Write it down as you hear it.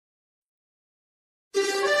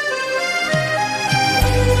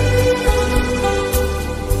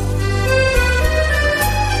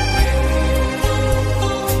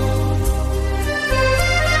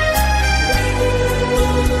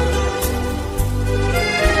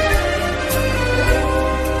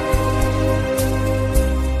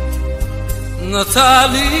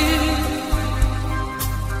Natalie,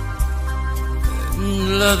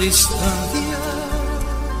 en la distancia,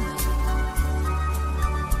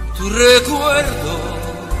 tu recuerdo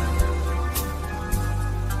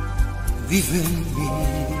vive en mí.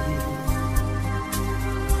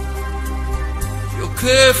 Yo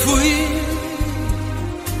que fui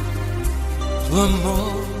tu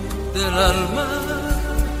amor del alma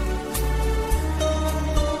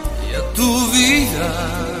y a tu vida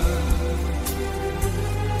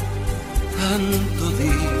tanto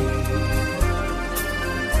di.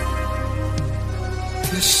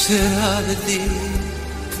 ¿Qué será de ti?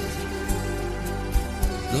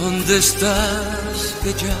 ¿Dónde estás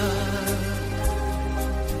que ya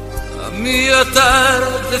a mi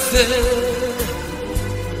atardecer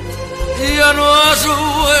ya no has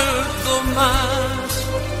vuelto más?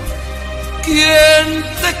 ¿Quién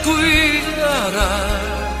te cuidará?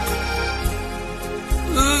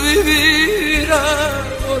 Vivirá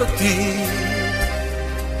por ti.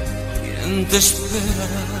 ¿Quién te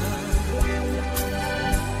esperará?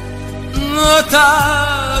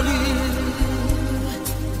 Natalie,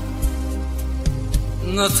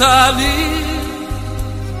 Natalie,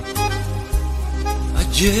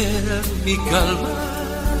 ayer mi calma,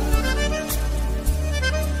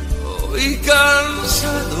 hoy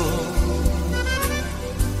cansado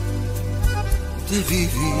de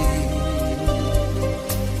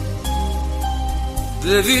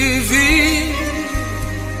vivir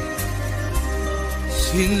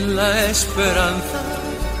sin la esperanza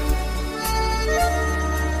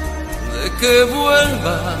de que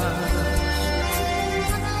vuelvas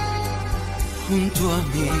junto a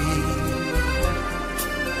mí.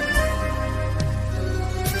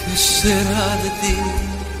 ¿Qué será de ti?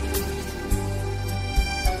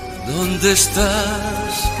 ¿Dónde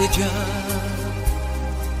estás que ya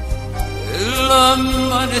el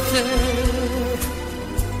amanecer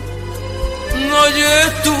no oye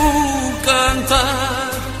tu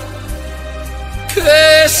cantar?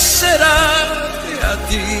 ¿Qué será de a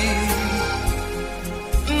ti?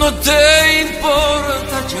 No te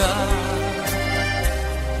importa ya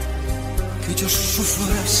que yo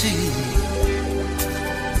sufra así,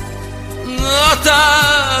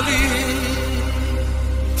 Natalie.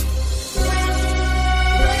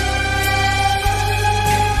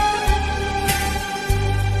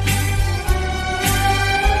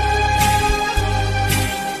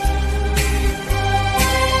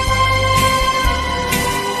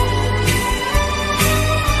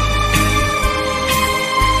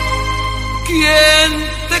 ¿Quién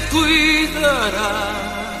te cuidará?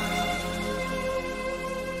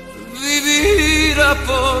 Vivirá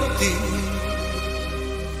por ti.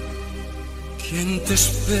 ¿Quién te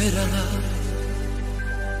esperará?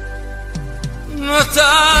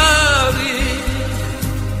 Natalie,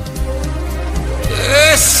 ¿qué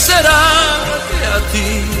será de a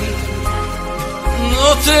ti? No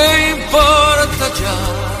te importa ya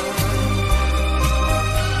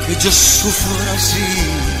que yo sufra así,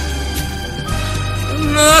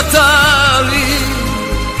 Natalie,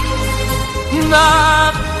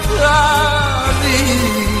 Natalie,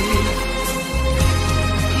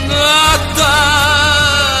 Natalie.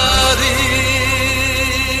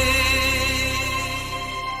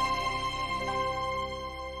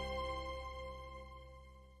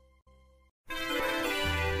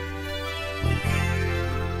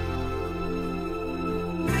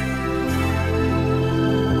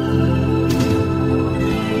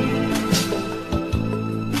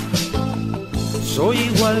 Soy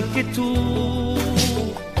igual que tú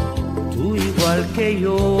igual que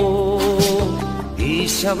yo, y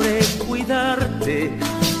sabré cuidarte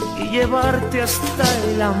y llevarte hasta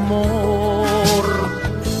el amor.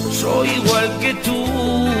 Soy igual que tú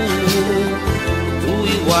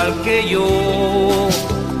igual que yo,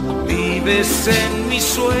 vives en mis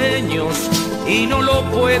sueños y no lo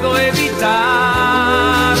puedo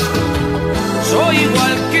evitar. Soy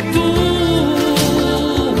igual que tú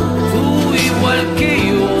igual que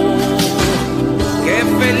yo, qué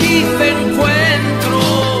feliz encuentro,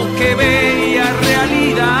 qué bella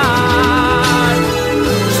realidad.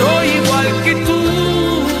 Soy igual que tú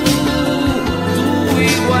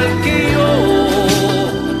igual que yo,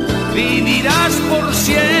 vivirás por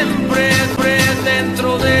siempre dentro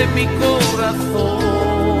de mi corazón.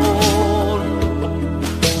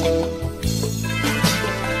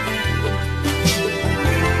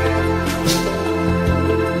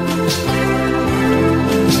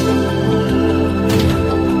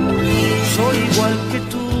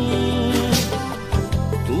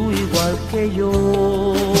 Yo,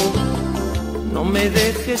 no me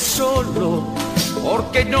dejes solo,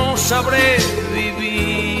 porque no sabré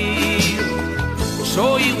vivir.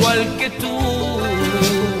 soy igual que tú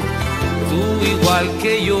igual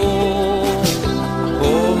que yo,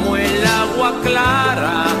 como el agua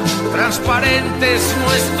clara, transparente es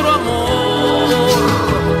nuestro amor.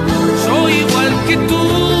 Soy igual que tú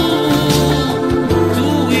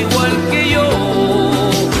igual que yo,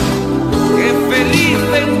 qué feliz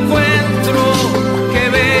encuentro, qué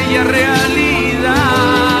bella realidad.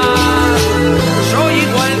 Soy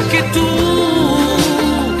igual que tú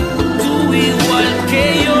igual que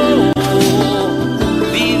yo,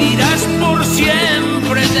 vivirás por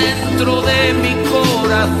siempre dentro de mi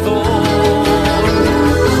corazón.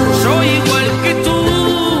 Soy igual que tú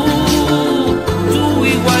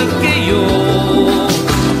igual que yo,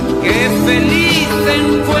 qué feliz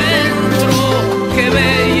encuentro, qué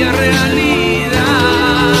bella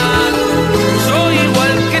realidad. Soy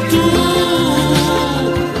igual que tú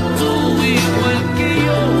igual que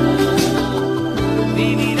yo,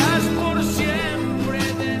 vivirás por siempre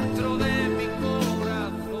dentro de mi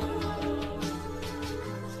corazón.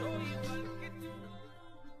 Soy igual que tú.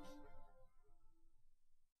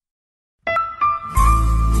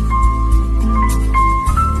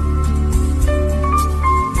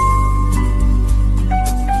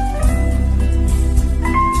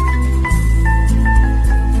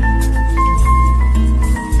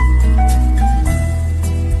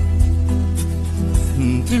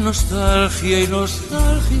 Entre nostalgia y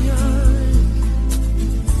nostalgia,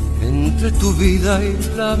 entre tu vida y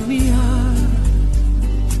la mía,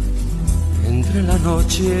 entre la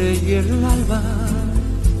noche y el alba,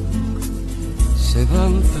 se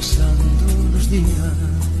van pasando los días.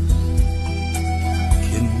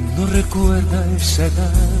 ¿Quién no recuerda esa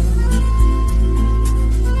edad?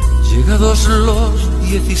 Llegados los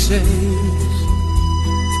 16,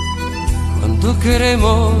 cuando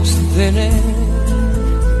queremos tener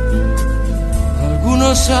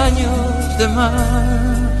algunos años de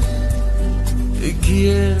más, y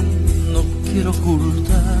quien no quiere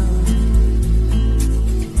ocultar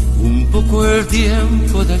un poco el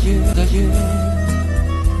tiempo de ayer,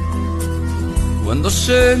 cuando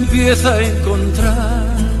se empieza a encontrar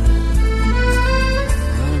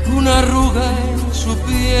alguna arruga en su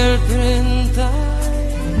piel.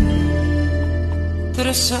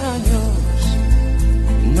 33 años,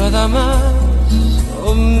 nada más,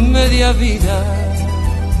 o media vida.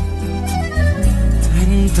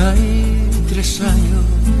 33 años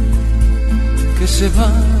que se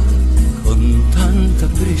van con tanta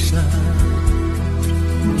prisa.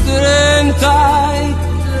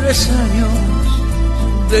 33 años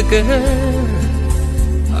de querer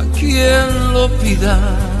a quien lo pida.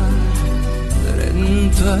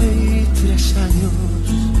 33 años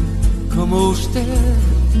como usted,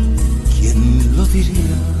 ¿quién lo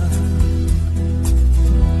diría?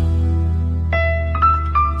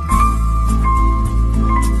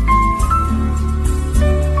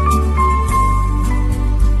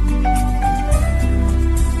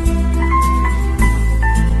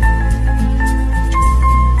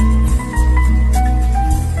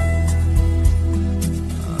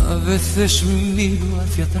 A veces miro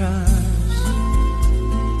hacia atrás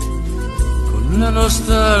con la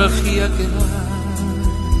nostalgia que da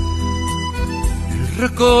el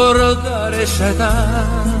recordar esa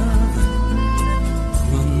edad,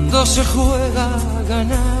 cuando se juega a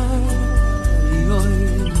ganar y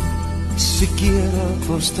hoy si quiero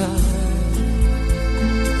apostar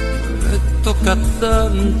me toca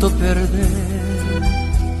tanto perder.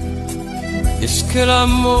 Y es que el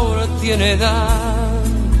amor tiene edad,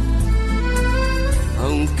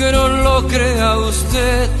 aunque no lo crea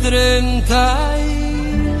usted.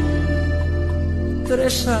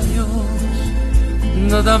 33 años,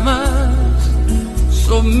 nada más,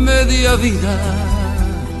 son media vida.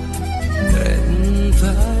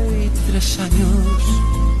 33 años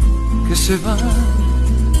que se van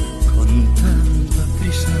con tanta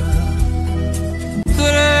prisa.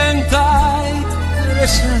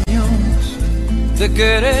 33 años de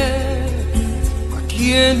querer a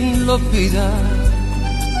quien lo pida.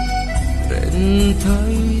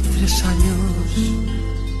 33 años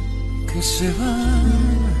que se van,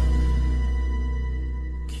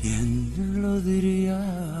 ¿quién lo diría?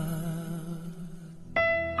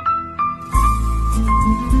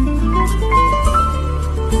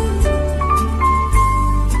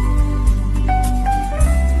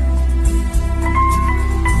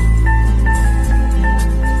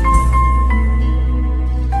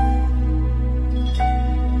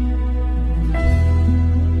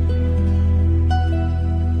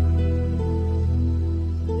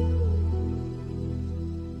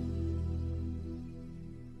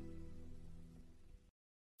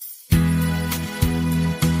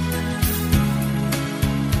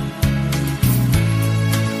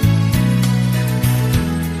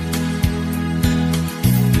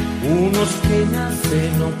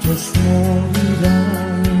 viven, otros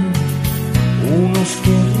morirán, unos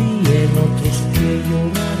que ríen, otros que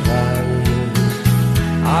llorarán,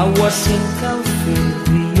 agua sin cauce,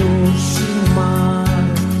 ríos sin mar,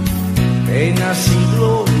 penas y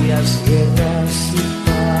glorias, guerras y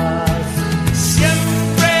paz.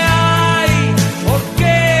 Siempre hay por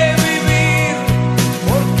qué vivir,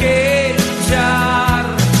 por qué luchar,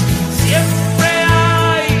 siempre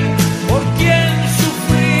hay por quién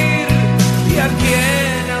sufrir y a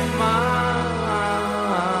quién amar.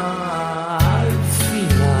 Al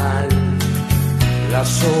final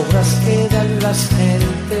las obras quedan, las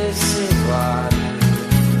gentes se van,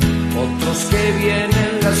 otros que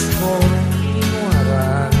vienen las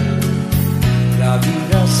continuarán, la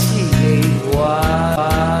vida sigue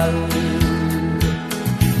igual.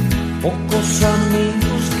 Pocos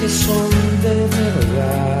amigos que son de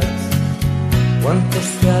verdad, cuántos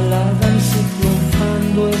te halagan si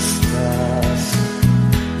triunfando estás,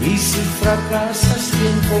 y si fracasas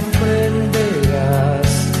quién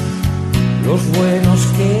comprenderás. Los buenos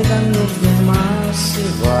quedan, los demás se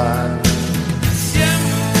van.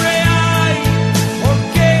 Siempre hay por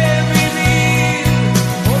qué vivir,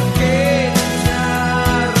 por qué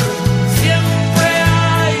luchar, siempre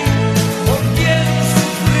hay por quién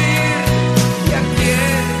sufrir y a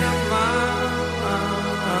quién amar.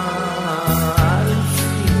 Al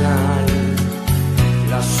final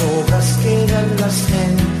las obras quedan, las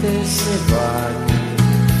gentes se van,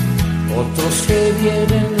 otros que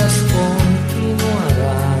vienen las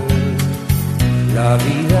continuarán, la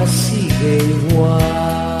vida sigue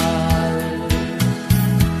igual.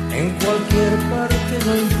 En cualquier parte,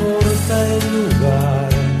 no importa el lugar,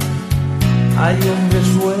 hay hombres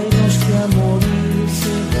buenos que a morir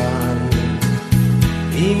se van,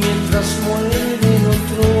 y mientras mueren en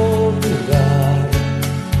otro lugar,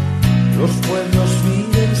 los pueblos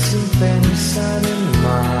viven sin pensar en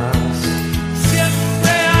más.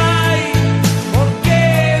 Siempre hay por qué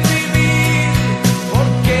vivir, por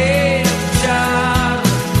qué luchar,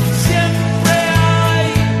 siempre hay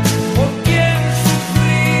por quién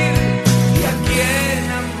sufrir y a quién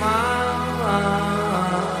amar.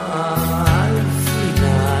 Al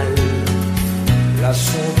final las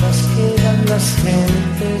obras quedan, las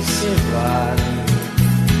gentes se van,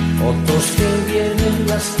 otros que vienen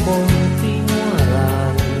las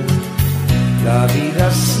continuarán, la vida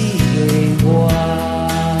sigue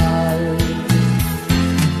igual.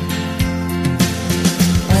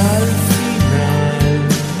 Al final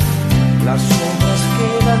las obras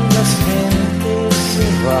quedan, las gentes se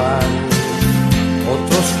van,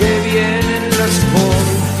 otros que vienen las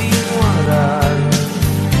continuarán,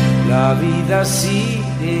 la vida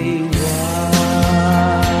sigue igual.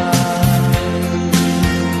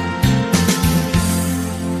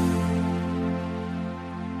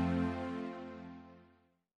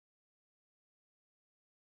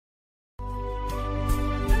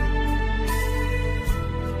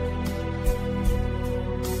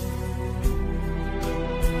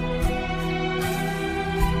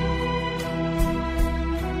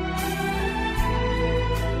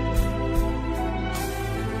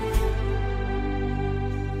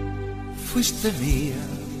 Fuiste mía,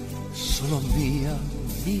 solo mía,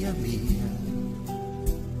 mía, mía,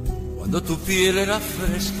 cuando tu piel era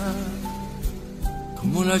fresca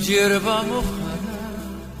como la hierba mojada.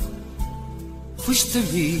 Fuiste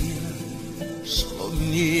mía, solo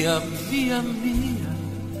mía, mía, mía,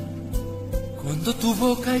 cuando tu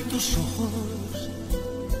boca y tus ojos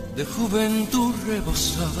de juventud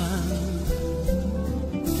rebosaban.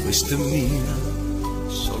 Fuiste mía,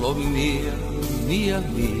 solo mía, mía,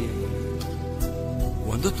 mía,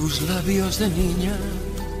 cuando tus labios de niña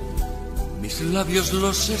mis labios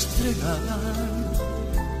los estregaban.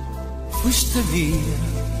 Fuiste mía,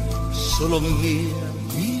 solo mía,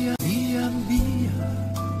 mía, mía, mía,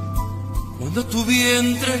 cuando tu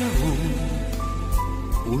vientre era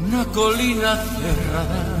una colina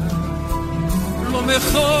cerrada. Lo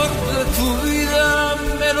mejor de tu vida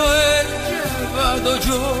me lo he llevado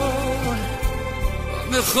yo, lo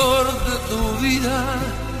mejor de tu vida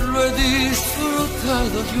lo he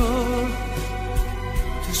disfrutado yo.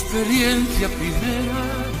 Tu experiencia primera,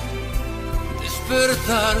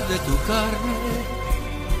 despertar de tu carne,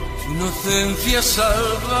 tu inocencia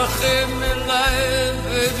salvaje me la he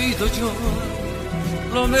bebido yo.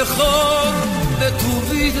 Lo mejor de tu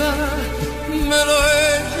vida me lo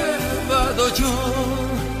he llevado yo,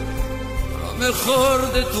 lo mejor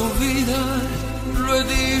de tu vida lo he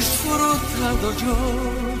disfrutado yo.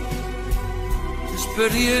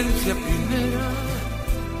 Experiencia primera,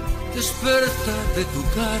 despertar de tu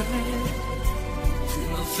carne, tu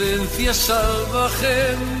inocencia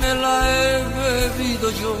salvaje me la he bebido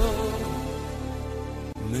yo,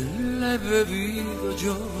 me la he bebido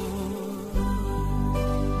yo.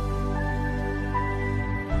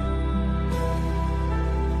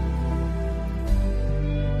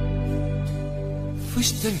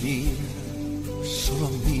 Fuiste mía, solo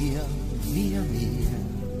mía, mía, mía,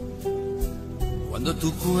 cuando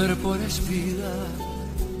tu cuerpo era espiga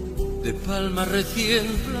de palma recién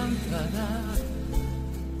plantada.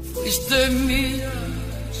 Fuiste mía,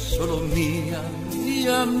 solo mía,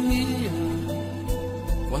 mía, mía,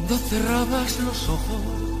 cuando cerrabas los ojos,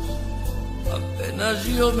 apenas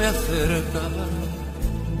yo me acercaba.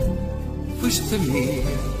 Fuiste mía,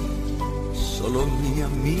 solo mía,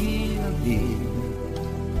 mía, mía,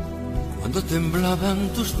 cuando temblaban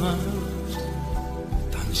tus manos,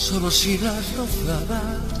 tan solo si las rozaba.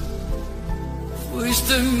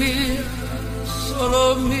 Fuiste mía,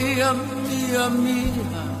 solo mía, mía,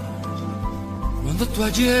 mía, cuando tu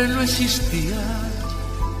ayer no existía,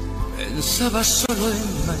 pensabas solo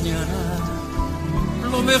en mañana.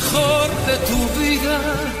 Lo mejor de tu vida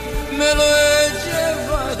me lo he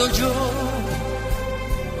llevado yo,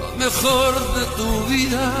 lo mejor de tu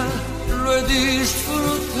vida lo he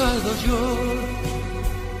disfrutado yo.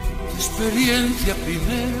 Tu experiencia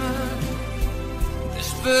primera,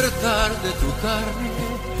 despertar de tu carne,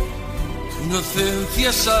 tu inocencia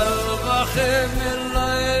salvaje me la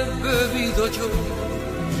he bebido yo.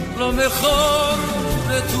 Lo mejor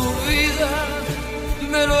de tu vida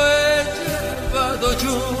me lo he llevado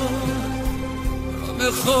yo, lo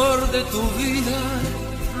mejor de tu vida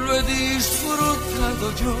lo he disfrutado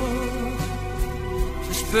yo.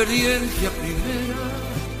 Experiencia primera,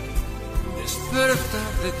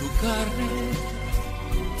 despertar de tu carne,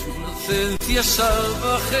 tu inocencia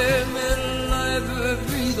salvaje me la he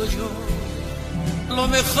bebido yo. Lo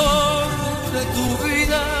mejor de tu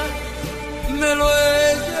vida me lo he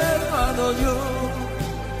llevado yo,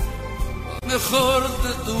 lo mejor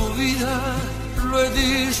de tu vida lo he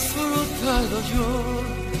disfrutado yo.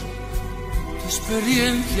 Tu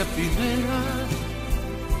experiencia primera,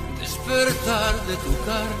 despertar de tu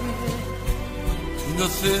carne, tu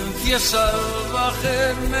inocencia salvaje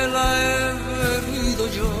me la he bebido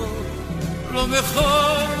yo. Lo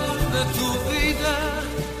mejor de tu vida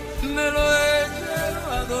me lo he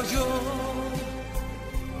llevado yo,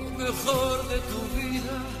 lo mejor de tu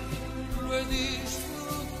vida lo he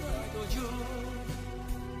disfrutado yo.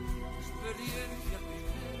 Experiencia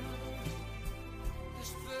primera,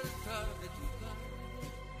 despertar de tu carne,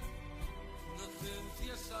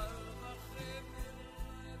 inocencia salvaje me la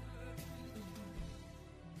he bebido yo.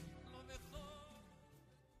 Lo mejor.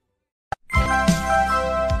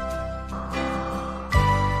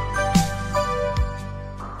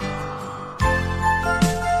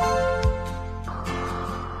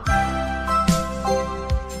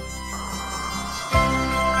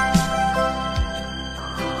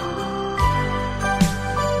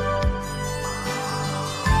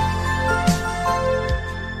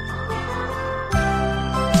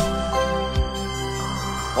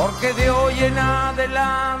 Porque de hoy en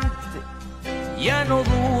adelante ya no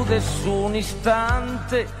dudes un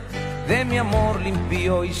instante de mi amor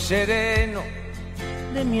limpio y sereno,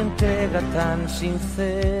 de mi entrega tan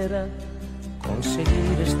sincera,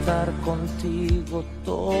 conseguir estar contigo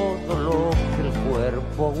todo lo que el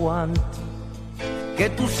cuerpo aguante, que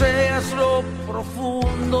tú seas lo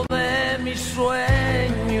profundo de mis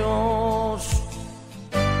sueños,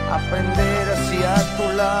 aprender así a tu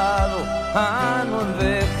lado a no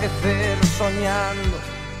envejecer soñando.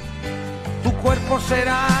 Tu cuerpo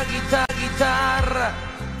será guitarra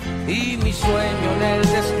y mi sueño en el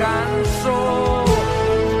descanso.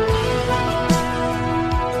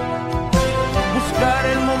 Buscar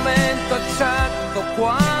el momento exacto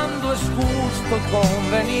cuando es justo y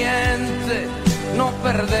conveniente, no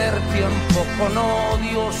perder tiempo con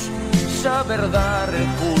odios, saber dar el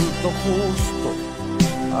culto justo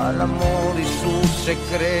al amor y sus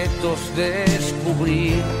secretos,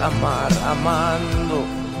 descubrir, amar, amando,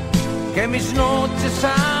 que mis noches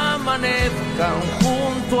amanezcan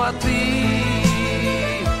junto a ti,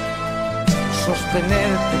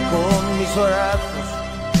 sostenerte con mis brazos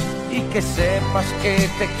y que sepas que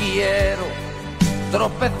te quiero,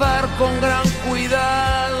 tropezar con gran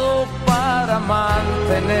cuidado para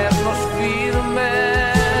mantenernos firmes.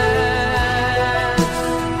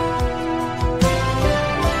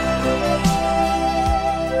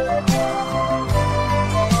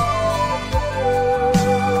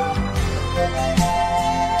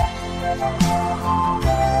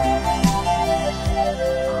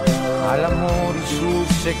 Al amor y sus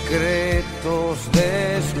secretos,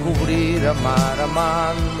 descubrir amar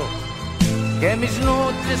amando, que mis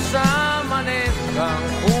noches amanezcan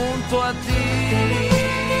junto a ti,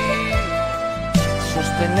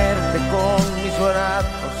 sostenerte con mis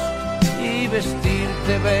brazos y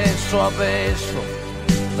vestirte beso a beso,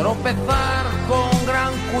 tropezar con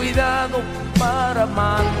gran cuidado para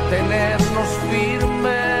mantenernos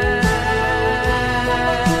firmes.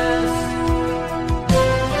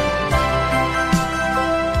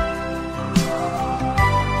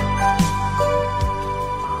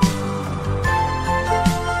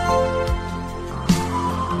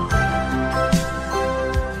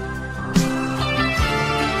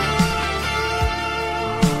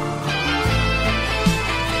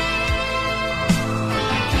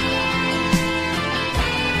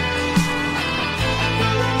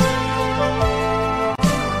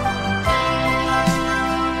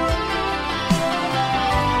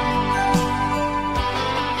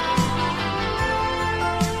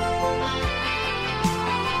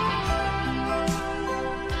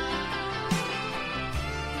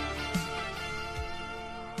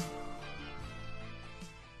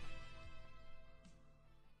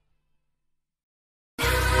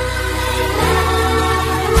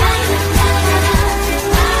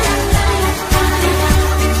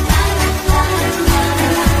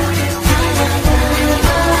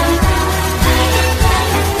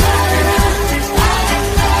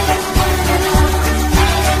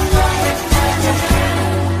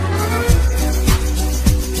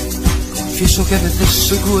 Confieso que a veces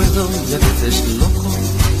soy cuerdo y a veces loco.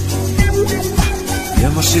 Me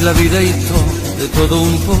amo así la vida y de todo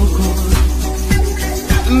un poco.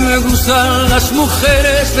 Me gustan las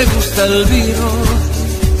mujeres, me gusta el vino.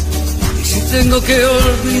 Y si tengo que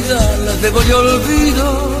olvidarlas, debo yo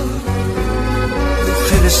olvido.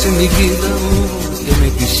 Mujeres en mi vida que me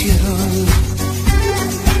quisieron,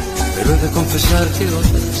 pero he de confesar que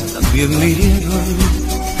otras también me hirieron.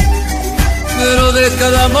 Pero de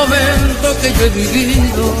cada momento que yo he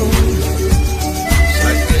vivido,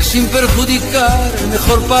 saqué sin perjudicar el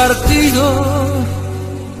mejor partido.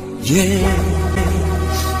 Y es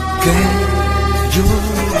que yo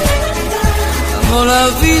amo la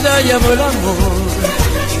vida y amo el amor.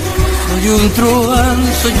 Soy un truán,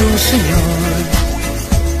 soy un señor,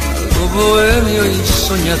 algo bohemio y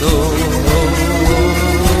soñador.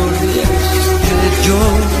 Y es que yo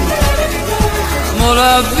amo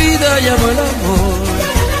la vida y amo el amor.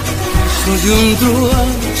 Soy un truán,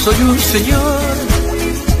 soy un señor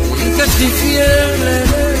y casi fiel en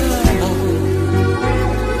el amor.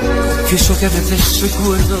 Confieso que a veces soy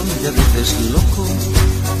cuerdo y a veces loco.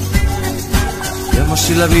 Y amo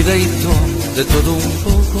así la vida y de todo un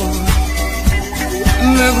poco.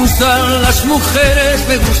 Me gustan las mujeres,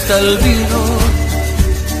 me gusta el vino.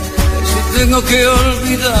 Si tengo que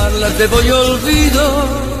olvidarlas, debo yo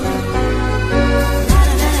olvido.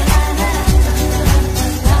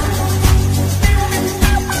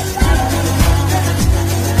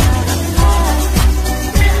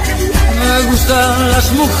 Me gustan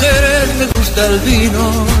las mujeres, me gusta el vino.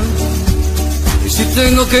 Y si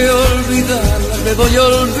tengo que olvidarlas, me voy a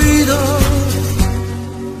olvido.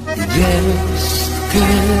 Y es que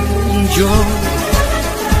yo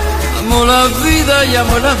amo la vida y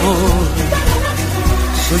amo el amor.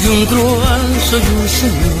 Soy un truán, soy un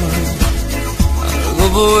señor, algo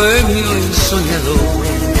bohemio y soñador.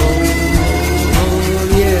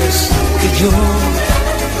 Y es que yo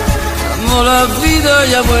amo la vida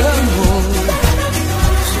y amo el amor.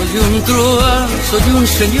 Soy un truán, soy un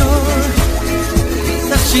señor,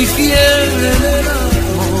 casi fiel en el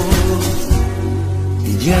amor.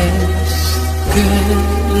 Y es que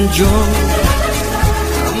yo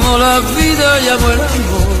amo la vida y amo el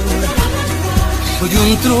amor. Soy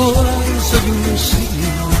un truán, soy un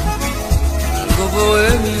señor, algo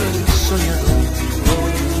bohemio y soñador.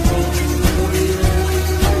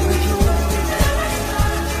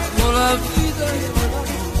 Amo la vida y amo el amor.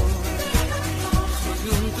 Soy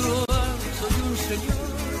un truán, soy un señor,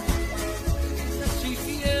 casi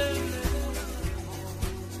fiel en el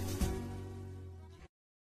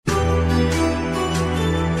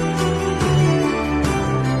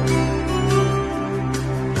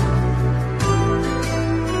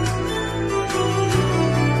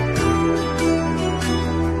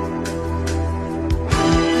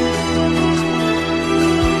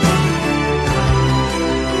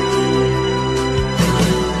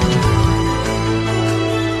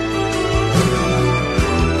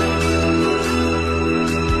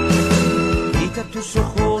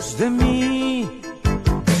de mí,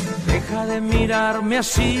 deja de mirarme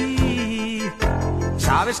así.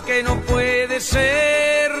 Sabes que no puede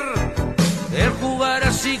ser el jugar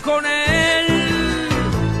así con él.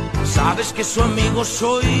 Sabes que su amigo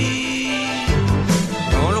soy,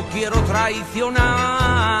 no lo quiero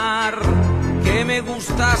traicionar, que me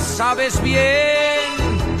gusta, sabes bien,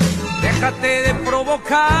 déjate de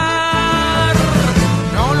provocar,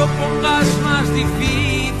 no lo pongas más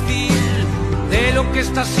difícil de lo que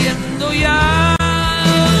está siendo ya,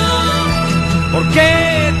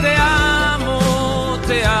 porque te amo,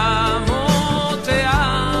 te amo, te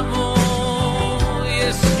amo, y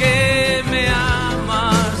es que me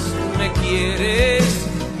amas, me quieres,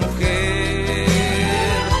 mujer,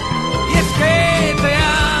 y es que te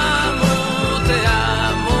amo, te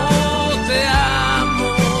amo, te amo,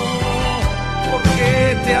 porque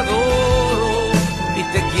te adoro y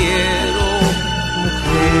te quiero,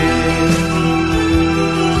 mujer.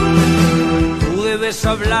 Tú debes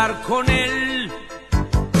hablar con él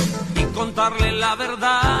y contarle la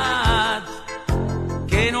verdad,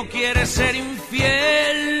 que no quieres ser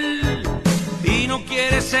infiel y no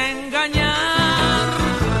quieres engañar.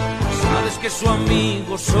 Sabes que su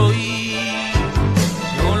amigo soy,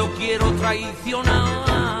 no lo quiero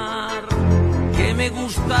traicionar, que me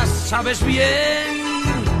gustas, sabes bien,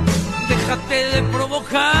 déjate de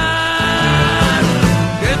provocar,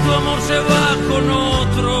 que tu amor se va con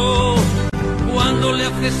otro cuando le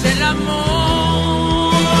haces el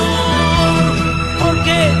amor,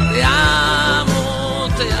 porque te amo,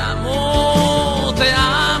 te amo, te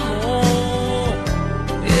amo,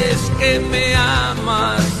 es que me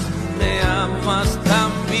amas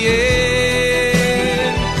también,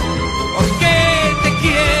 porque te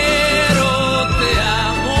quiero, te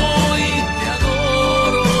amo y te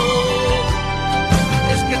adoro,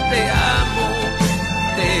 es que te amo,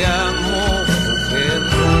 mujer.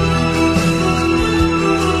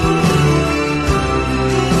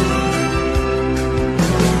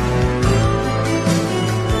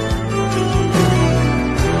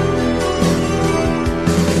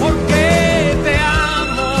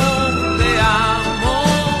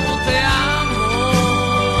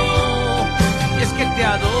 Te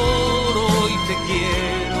adoro y te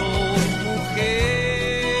quiero,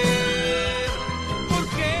 mujer,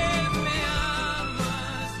 porque me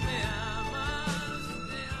amas, me amas, me amas, y así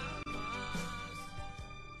te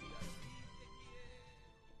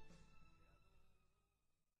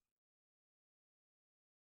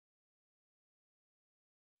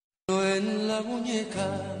quiero. En la muñeca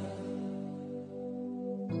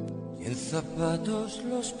y en zapatos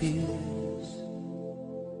los pies,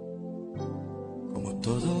 como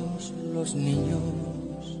todos los niños,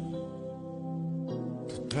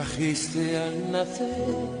 tú trajiste al nacer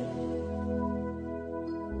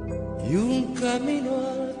y un camino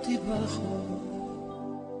altibajo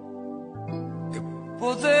que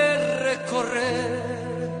poder recorrer,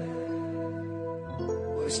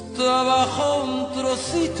 cuesta abajo un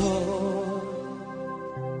trocito,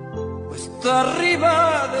 cuesta arriba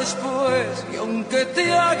después, y aunque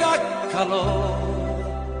te haga calor,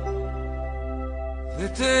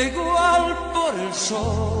 vete igual por el sol,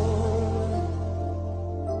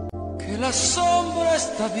 que la sombra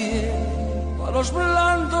está bien para los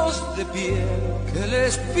blandos de piel, que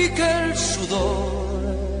les pique el sudor,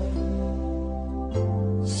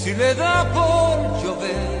 si le da por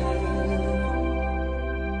llover,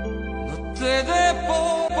 no te dé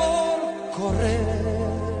por correr,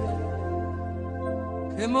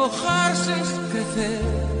 que mojarse es crecer,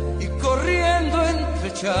 y corriendo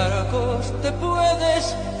entre charcos te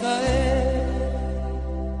puedes caer.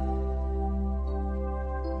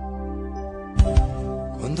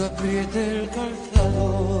 Cuando apriete el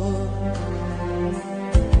calzador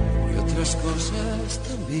y otras cosas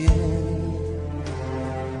también,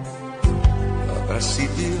 habrá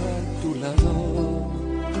sitio a tu lado,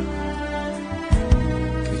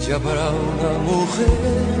 que ya habrá una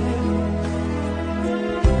mujer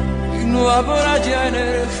y no habrá ya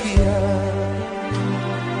energía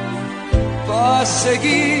para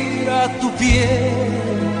seguir a tu pie.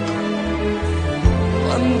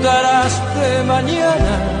 Andarás de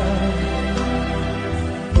mañana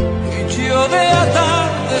y yo de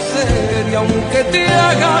atardecer, y aunque te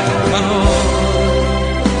haga calor,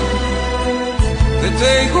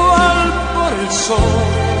 vete igual por el sol,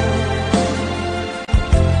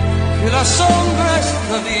 que la sombra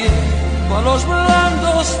está bien para los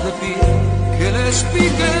blandos de piel, que les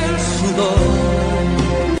pique el sudor.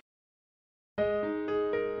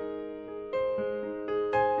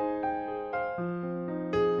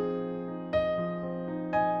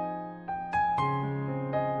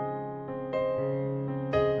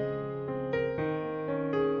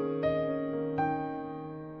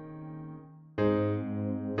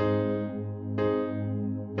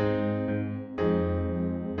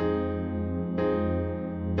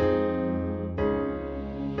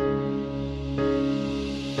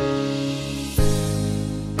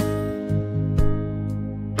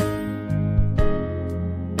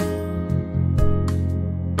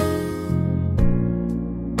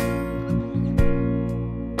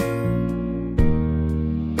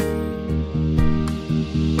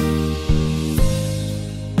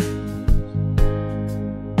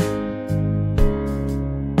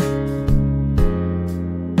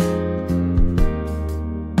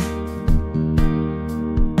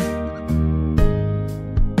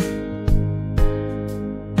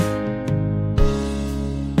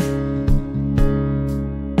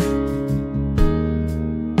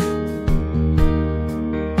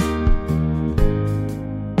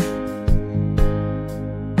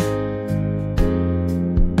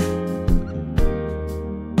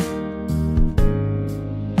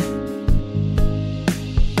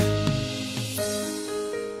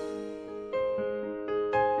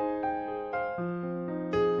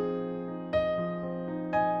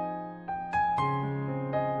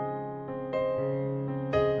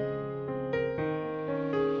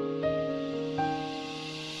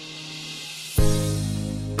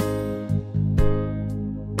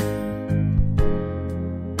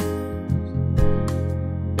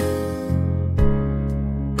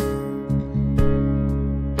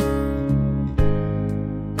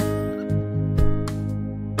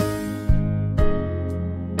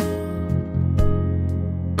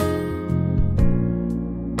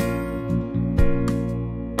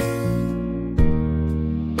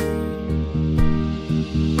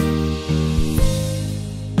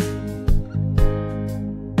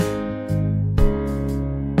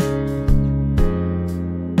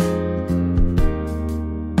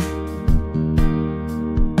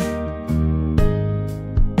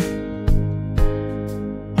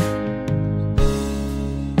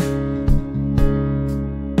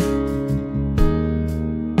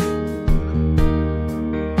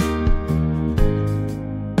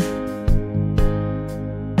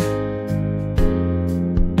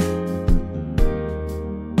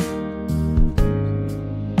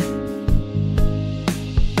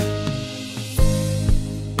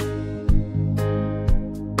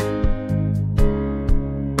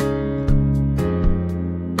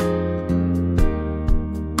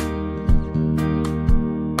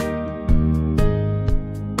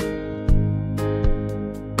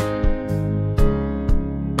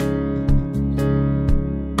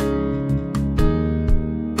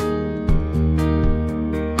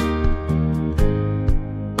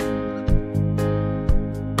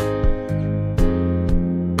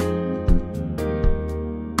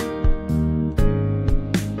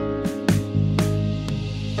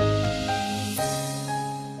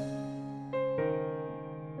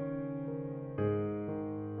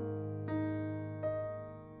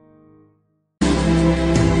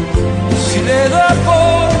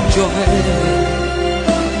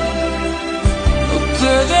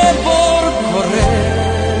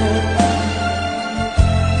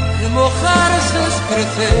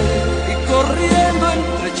 crecer y corriendo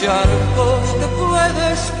entre charcos te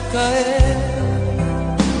puedes caer.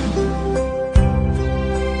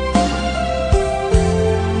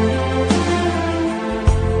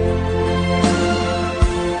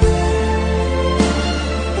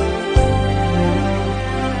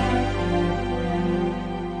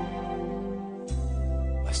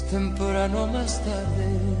 Temprano más tarde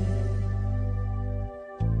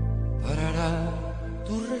parará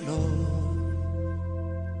tu reloj,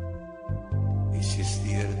 y si es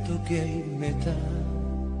cierto que hay meta,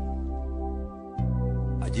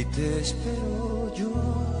 allí te espero yo.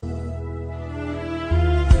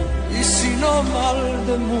 Y si no mal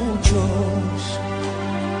de muchos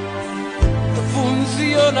no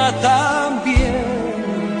funciona tan bien,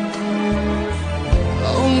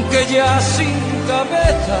 aunque ya sin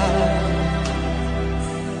cabeza,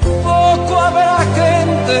 poco habrá que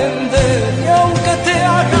entender. Y aunque te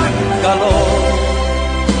haga calor,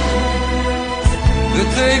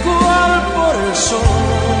 vete igual por el sol,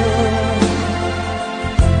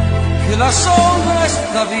 que la sombra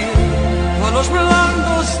está bien a los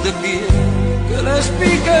blandos de piel, que les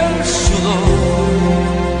pique el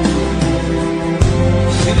sudor.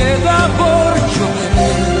 Si le da por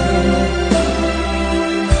llover,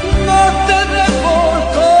 no te dé por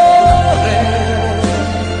correr,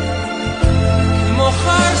 que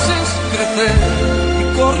mojarse es crecer y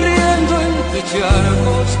corriendo entre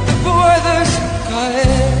charcos te puedes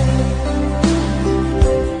caer.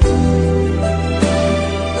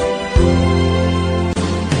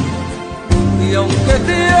 Y aunque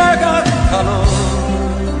te haga calor,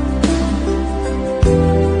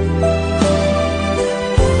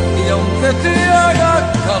 y aunque te haga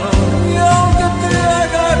calor, y aunque te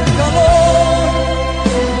haga calor,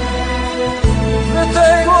 vete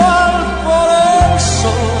igual por el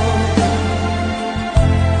sol,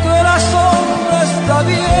 que la sombra está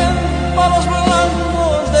bien para los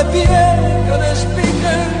blancos de piel, que les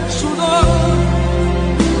pique el sudor.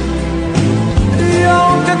 Y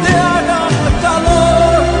aunque te haga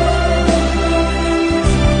calor,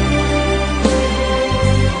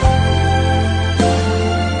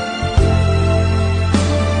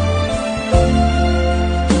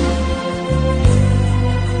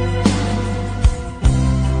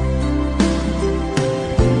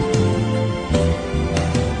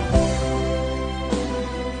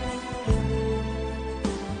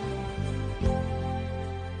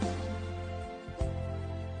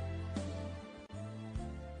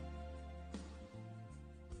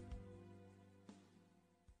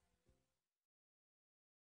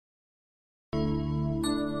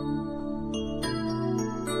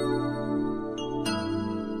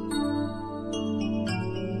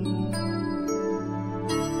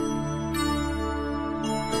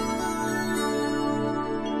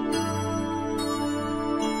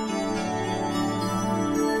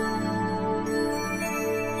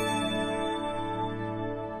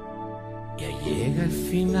 llega el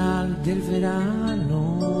final del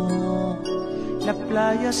verano, la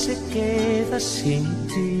playa se queda sin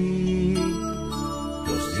ti,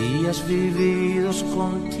 los días vividos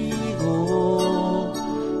contigo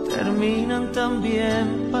terminan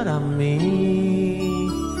también para mí.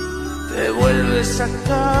 Te vuelves a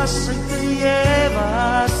casa y te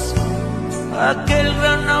llevas aquel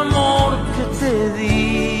gran amor que te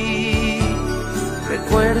di.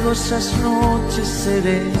 Recuerdo esas noches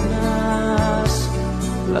serenas,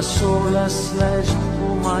 las olas, la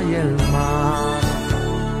espuma y el mar.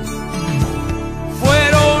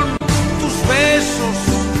 Fueron tus besos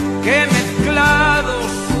que mezclados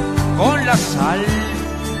con la sal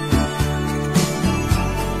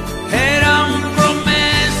eran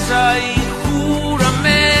promesa y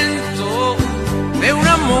juramento de un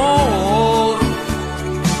amor,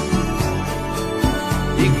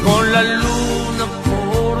 y con la luna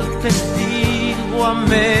por testigo a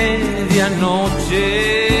medianoche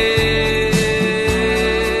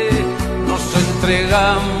nos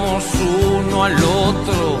entregamos uno al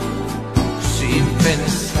otro sin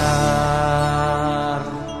pensar.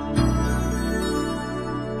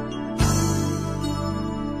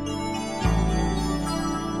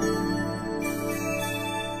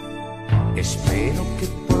 Espero que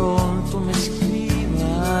pronto me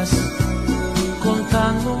escribas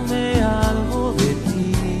contándome algo de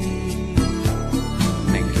ti.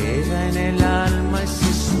 Me queda en el alma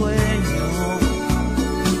ese sueño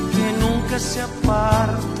que nunca se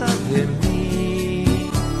aparta de mí.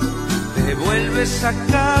 Te vuelves a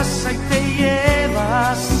casa y te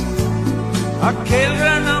llevas aquel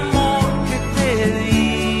gran amor que te di.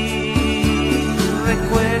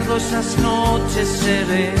 Recuerdo esas noches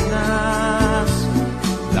serenas,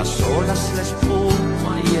 las olas, la espuma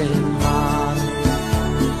alma y el mar.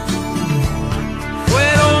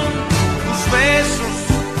 Fueron tus besos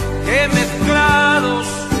que mezclados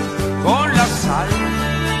con la sal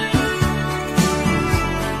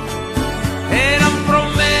eran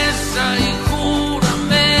promesa y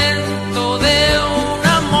juramento de un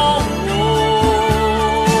amor,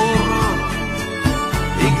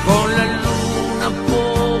 y con la luna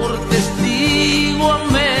por testigo a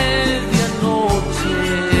medianoche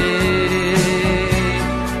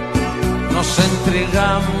nos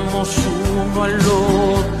entregamos uno al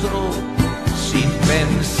otro sin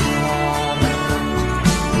pensar.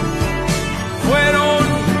 Fueron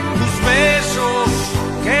tus besos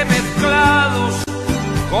que mezclados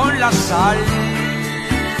con la sal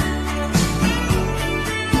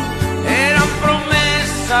eran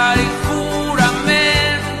promesa y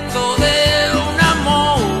juramento de un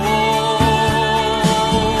amor,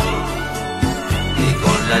 y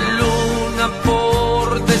con la luna por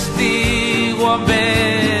testigo a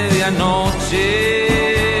medianoche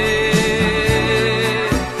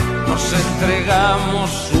nos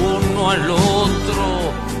entregamos uno al otro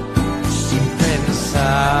sin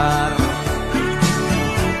pensar.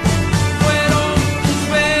 Fueron tus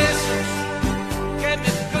besos que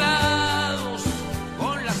mezclados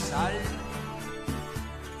con la sal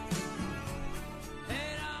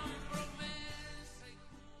eran promesa y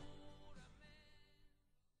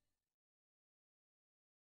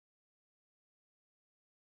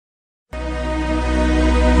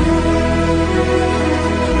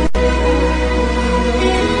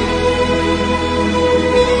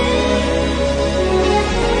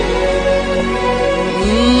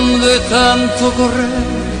de tanto correr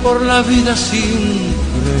por la vida sin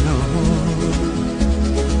freno,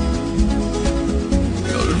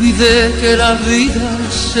 me olvidé que la vida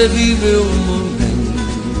se vive un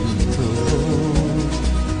momento.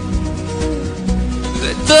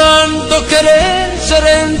 De tanto querer ser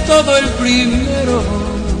en todo el primero,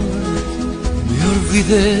 me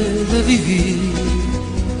olvidé de vivir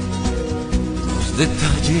los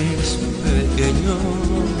detalles pequeños.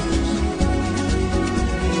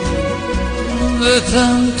 De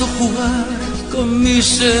tanto jugar con mis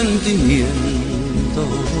sentimientos,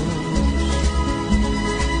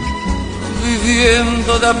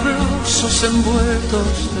 viviendo de aplausos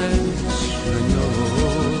envueltos en sueños.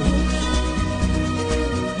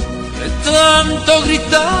 De tanto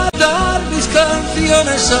gritar, dar mis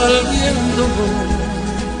canciones al viento,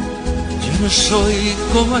 ya no soy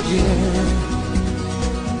como ayer,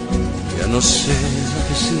 ya no sé lo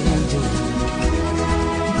que siento.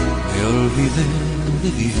 Me olvidé de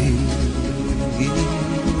vivir,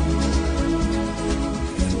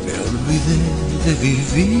 me olvidé de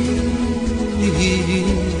vivir, me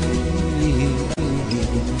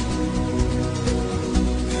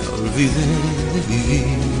olvidé de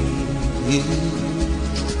vivir,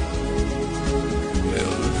 me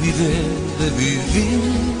olvidé de vivir.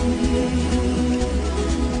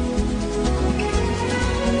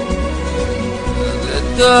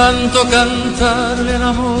 Tanto cantarle al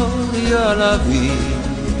amor y a la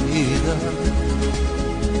vida,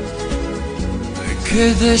 me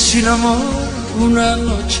quedé sin amor una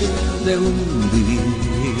noche de un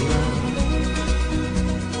día.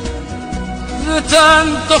 De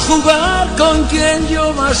tanto jugar con quien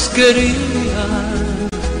yo más quería,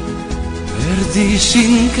 perdí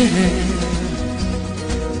sin querer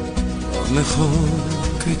lo mejor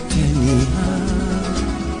que tenía.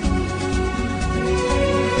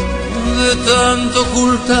 De tanto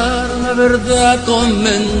ocultar la verdad con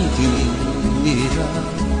mentiras,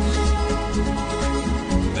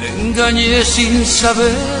 me engañé sin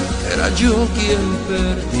saber que era yo quien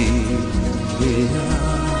perdía.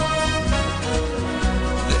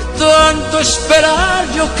 De tanto esperar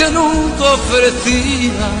yo que nunca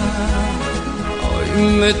ofrecía, hoy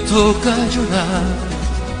me toca llorar,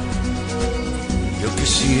 yo que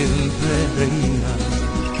siempre reía.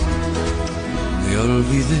 Me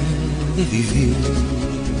olvidé de vivir,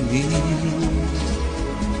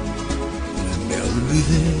 me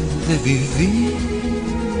olvidé de vivir,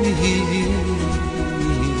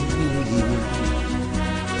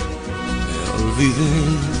 me olvidé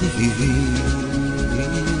de vivir,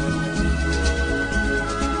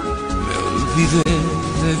 me olvidé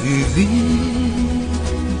de vivir.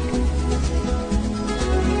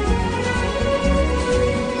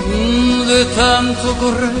 De tanto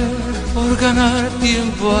correr por ganar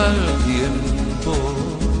tiempo al tiempo,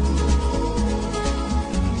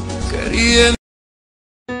 queriendo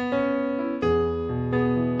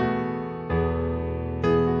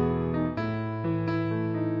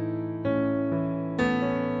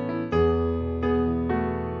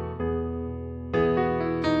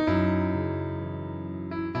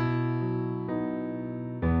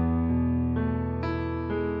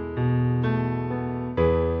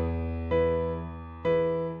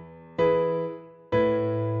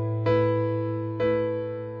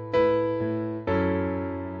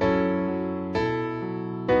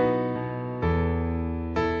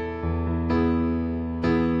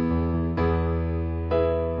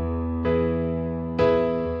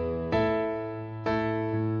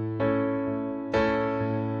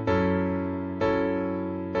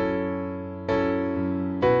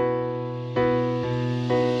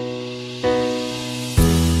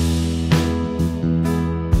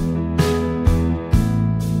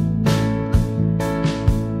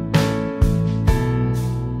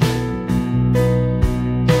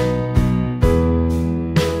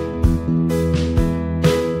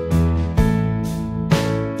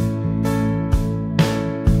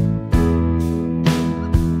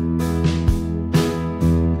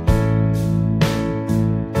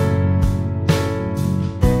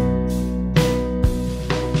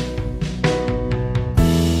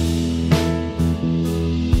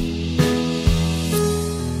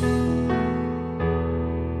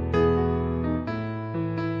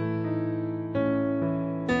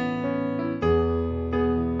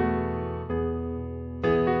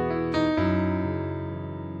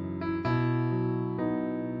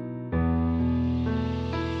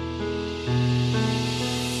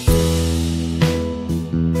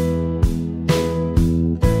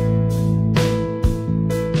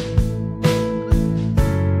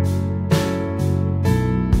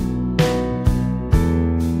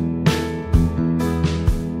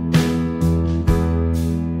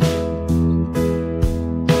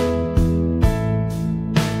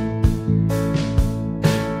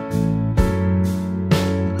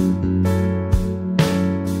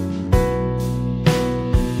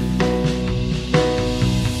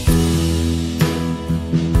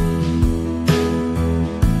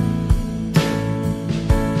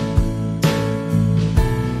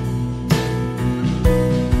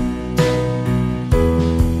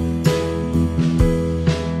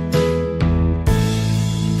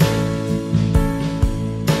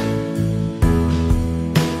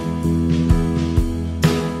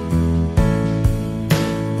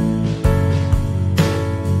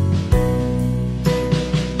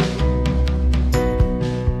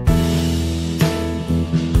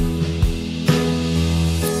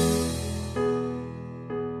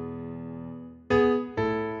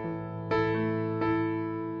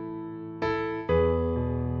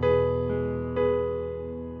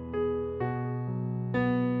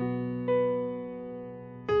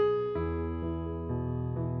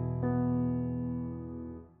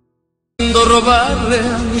robarle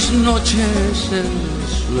a mis noches el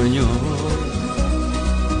sueño.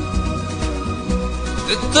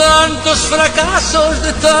 De tantos fracasos,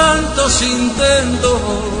 de tantos intentos,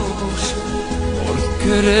 por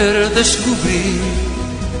querer descubrir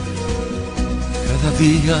cada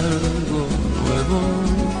día algo nuevo.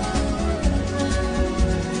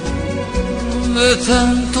 De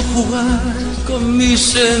tanto jugar con mis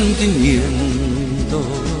sentimientos,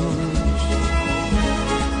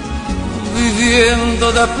 viviendo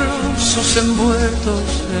de aplausos envueltos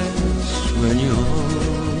en sueños.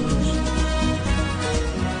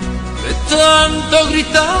 De tanto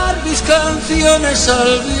gritar mis canciones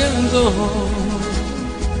al viento,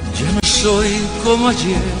 ya no soy como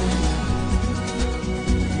ayer,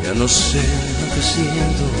 ya no sé lo que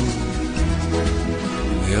siento,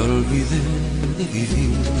 me olvidé de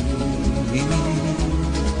vivir,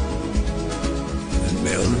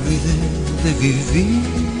 me olvidé de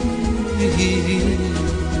vivir.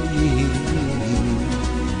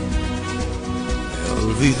 Me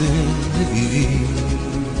olvidé de vivir,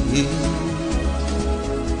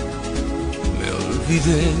 me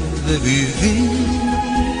olvidé de vivir,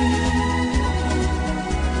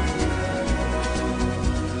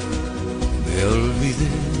 me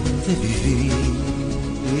olvidé de vivir,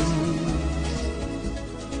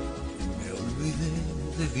 me olvidé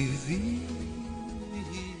de vivir.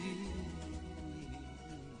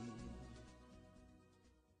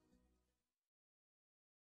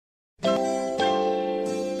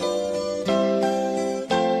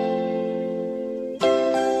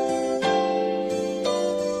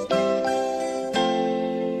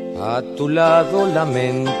 A tu lado la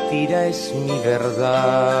mentira es mi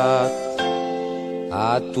verdad.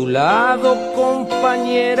 A tu lado,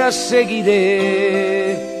 compañera,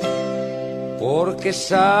 seguiré, porque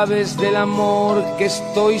sabes del amor que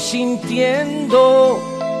estoy sintiendo,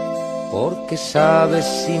 porque sabes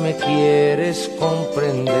si me quieres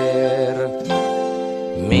comprender.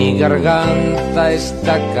 Mi garganta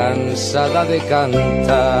está cansada de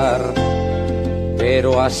cantar,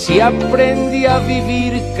 pero así aprendí a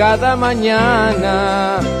vivir cada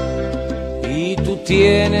mañana. Y tú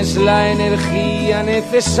tienes la energía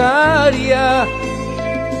necesaria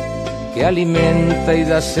que alimenta y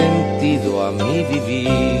da sentido a mi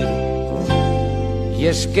vivir. Y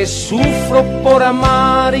es que sufro por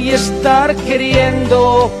amar y estar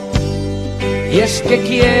queriendo, y es que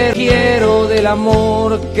quiero del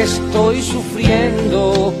amor que estoy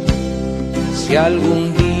sufriendo. Si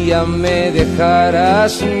algún día me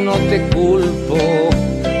dejarás, no te culpo,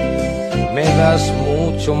 me das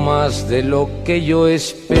mucho más de lo que yo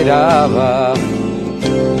esperaba.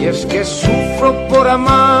 Y es que sufro por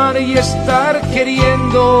amar y estar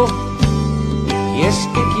queriendo, y es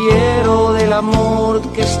que quiero del amor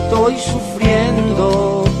que estoy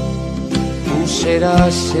sufriendo. Tú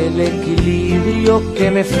serás el equilibrio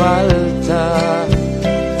que me falta,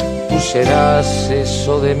 tú serás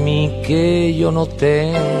eso de mí que yo no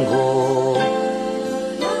tengo.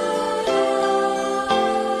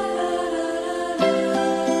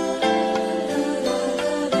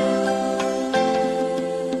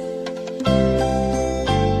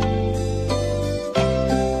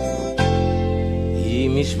 Y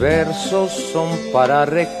mis versos son para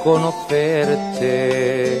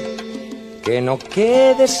reconocerte, que no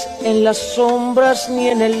quedes en las sombras ni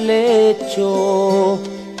en el lecho,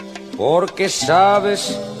 porque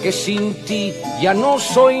sabes que sin ti ya no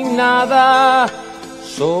soy nada.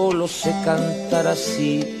 Solo sé cantar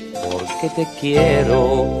así porque te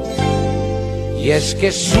quiero. Y es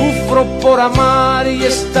que sufro por amar y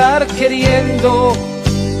estar queriendo,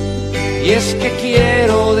 y es que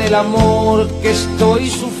quiero del amor que estoy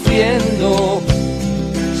sufriendo.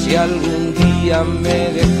 Si algún día me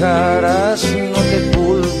dejaras, no te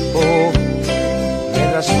culpo, me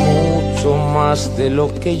das mucho más de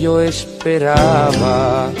lo que yo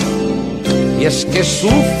esperaba. Y es que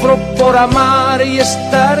sufro por amar y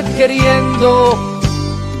estar queriendo,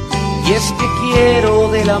 y es que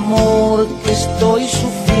quiero del amor que estoy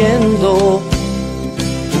sufriendo.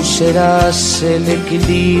 Tú serás el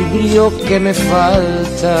equilibrio que me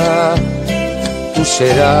falta, tú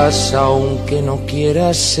serás aunque no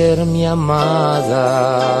quieras ser mi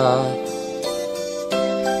amada.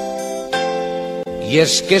 Y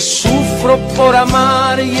es que sufro por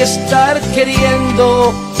amar y estar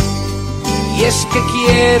queriendo, y es que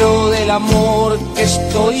quiero del amor que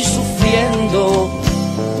estoy sufriendo.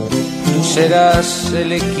 Tú serás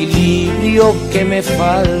el equilibrio que me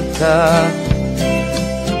falta,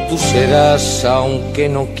 tú serás aunque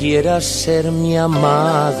no quieras ser mi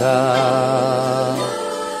amada.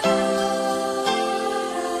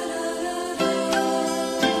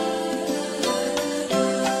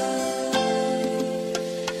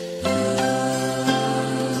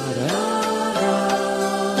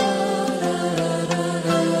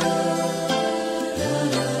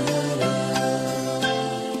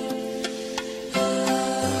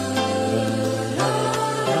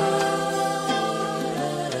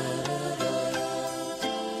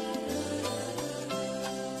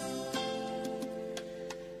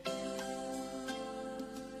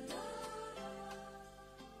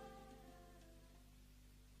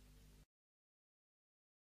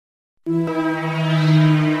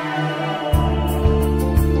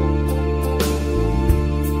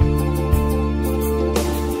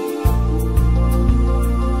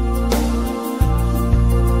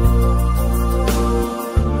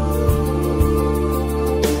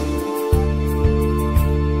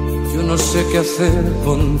 qué hacer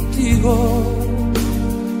contigo.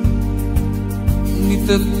 Ni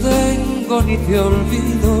te tengo ni te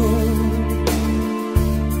olvido.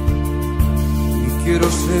 Y quiero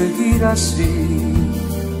seguir así,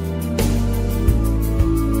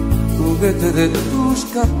 juguete de tus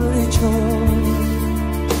caprichos.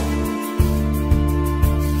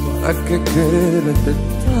 ¿Para qué quererte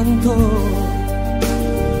tanto?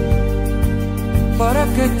 ¿Para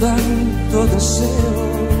qué tanto deseo?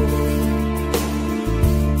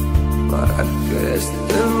 ¿Para qué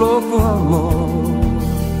este loco amor?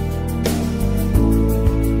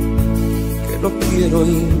 Que lo quiero y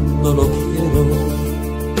no lo quiero.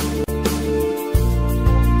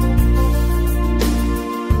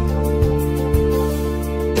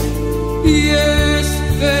 Y es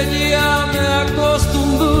que ya me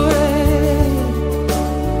acostumbré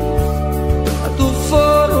a tu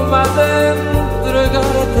forma de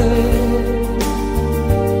entregarte,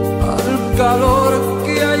 al calor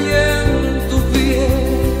que hay en tu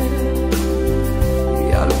piel y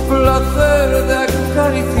al placer de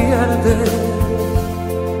acariciarte.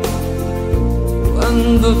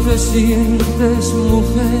 Cuando te sientes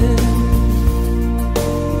mujer,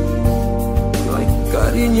 no hay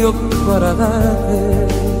cariño para darte.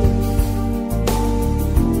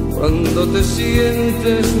 Cuando te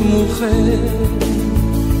sientes mujer,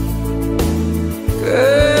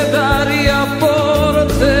 ¿qué daría por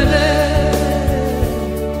tener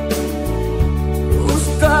tus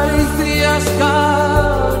caricias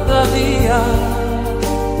cada día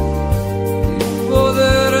y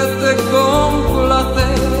poderte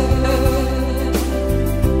complacer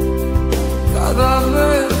cada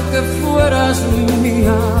vez que fueras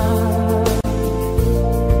mía?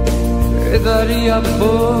 ¿Qué daría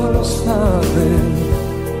por saber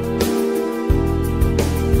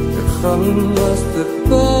que jamás te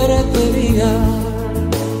perdería?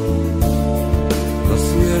 Lo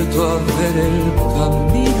cierto a ver el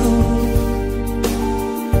camino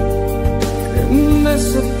que me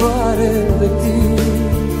separe de ti.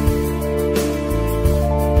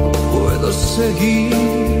 No puedo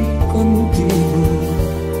seguir contigo,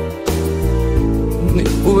 ni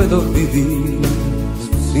puedo vivir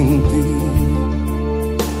sin ti.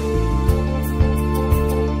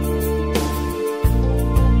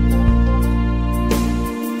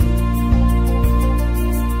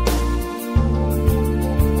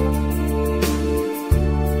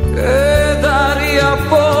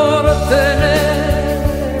 Por tener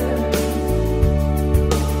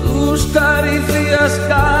tus caricias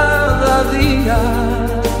cada día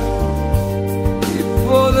y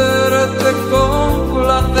poderte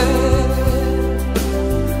complacer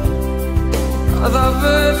cada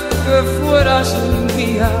vez que fueras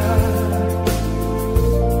mía.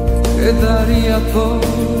 ¿Qué daría por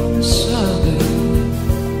saber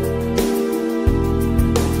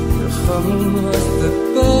que jamás te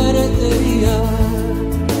perdería?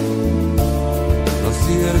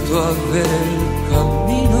 Cierto a ver el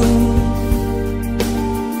camino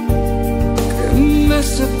que me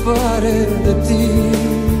separe de ti.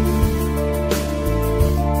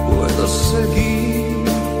 Puedo seguir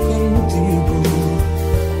contigo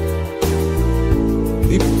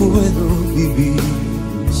y puedo vivir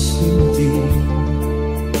sin ti.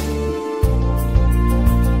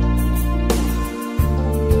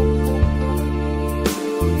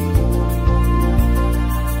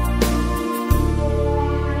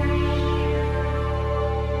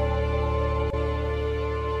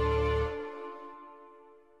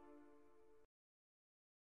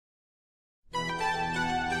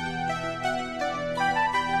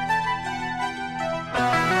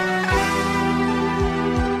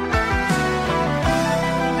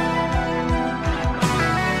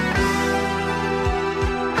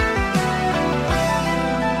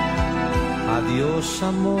 Adiós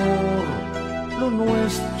amor, lo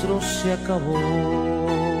nuestro se acabó.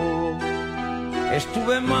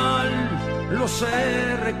 Estuve mal, lo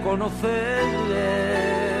sé reconocer,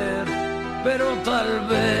 pero tal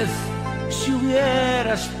vez si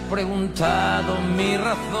hubieras preguntado mi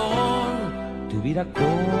razón, te hubiera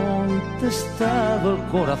contestado el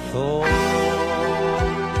corazón.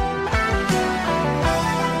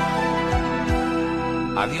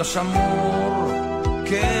 Adiós amor,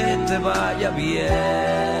 que te vaya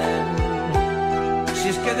bien. Si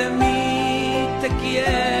es que de mí te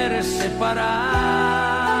quieres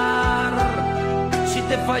separar, si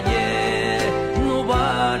te fallé no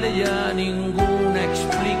vale ya ninguna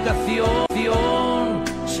explicación.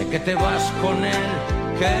 Sé que te vas con él,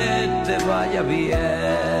 que te vaya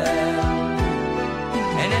bien.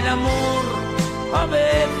 En el amor a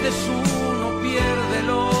veces uno pierde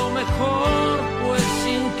lo mejor, pues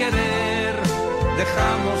sin querer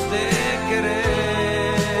dejamos de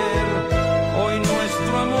querer. Hoy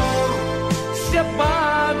nuestro amor se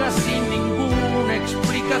apaga sin ninguna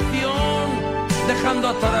explicación, dejando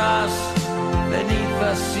atrás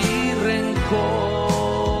cenizas y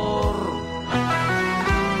rencor.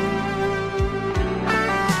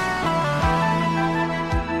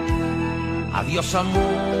 Adiós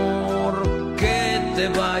amor, que te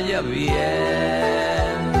vaya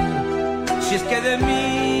bien. Si es que de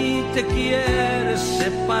mí te quieres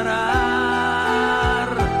separar,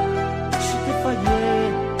 si te fallé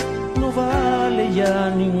no vale ya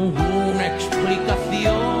ninguna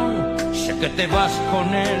explicación. Sé que te vas con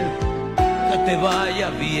él, que te vaya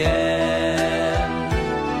bien.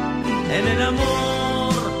 En el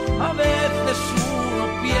amor a veces uno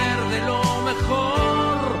pierde lo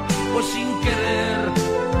mejor, pues sin querer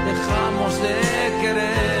dejamos de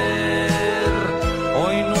querer.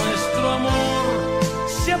 Hoy nuestro amor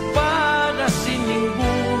se apaga sin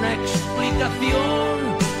ninguna explicación,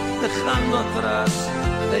 dejando atrás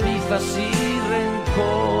cenizas y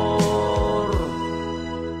rencor.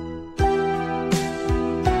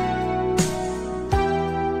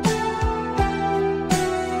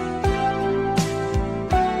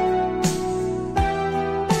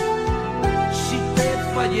 Si te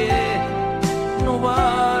fallé, no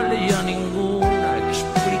vale ya ninguna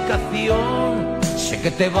explicación. Sé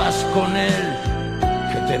que te vas con él,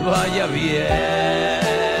 que te vaya bien.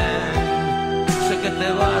 Sé que te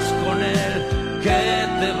vas con él, que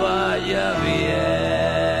te vaya bien.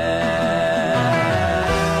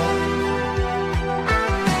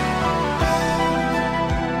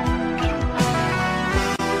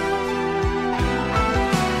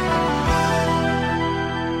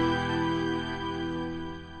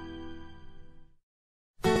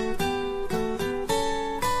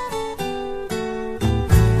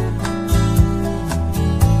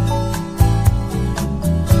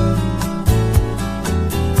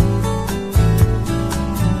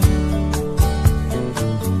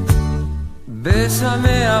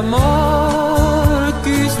 Bésame, amor,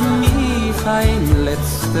 küss mich ein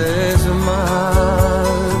letztes Mal.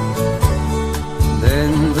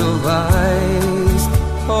 Denn du weißt,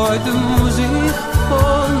 heute muss ich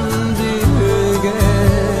von dir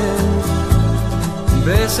gehen.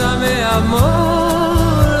 Bésame,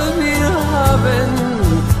 amor, wir haben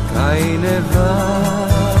keine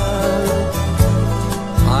Wahl.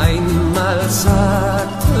 Einmal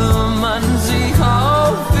sagt man sich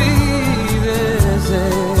auf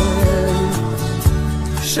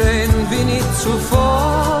schön wie nie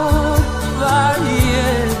zuvor, war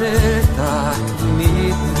jeder Tag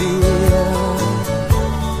mit dir.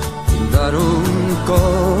 Darum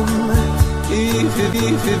komm ich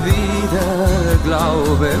wieder,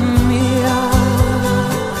 glaube mir.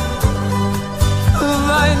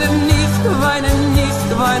 Weine nicht, weine nicht,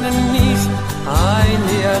 weine nicht, ein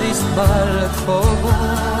Jahr ist bald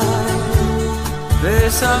vorbei.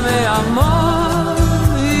 Bésame, amor,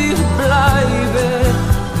 ich bleibe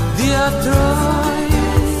dir treu.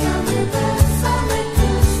 Bésame,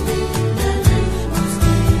 küss mich, denn ich muss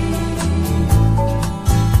gehen.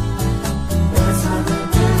 Bésame,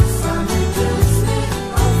 küss mich,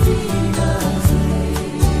 auf Wiedersehen.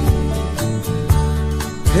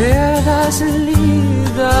 Hör das Lied,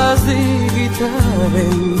 das die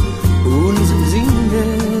Gitarren uns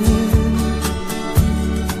singen.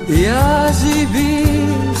 Ja, sie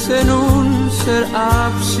wissen, unser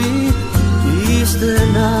Abschied ist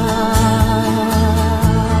nah.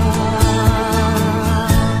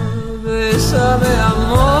 Bésame,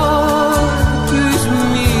 amor, küss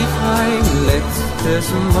mich ein letztes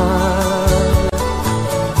Mal.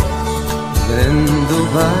 Denn du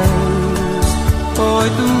weißt,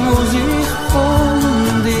 heute muss ich von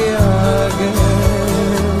dir gehen.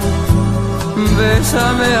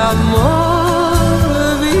 Bésame, amor,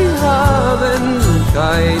 wir haben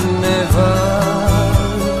keine Wahl.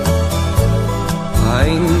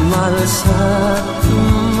 Einmal sagt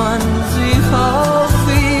man sich auf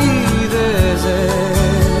Wiedersehen.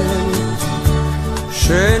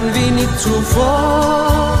 Schön wie nie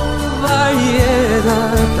zuvor war jeder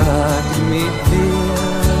Tag mit dir.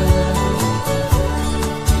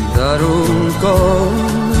 Darum komm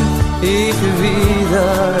ich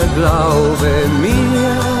wieder, glaube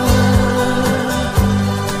mir.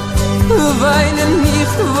 Weine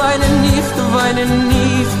nicht, weine nicht, weine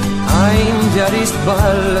nicht, ein Jahr ist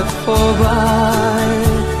bald vorbei.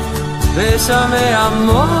 Bésame,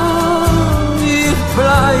 amor, ich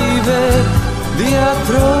bleibe dir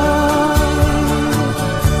treu.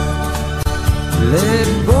 Leg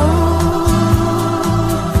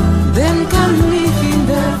denk an mich in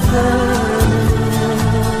der Ferne.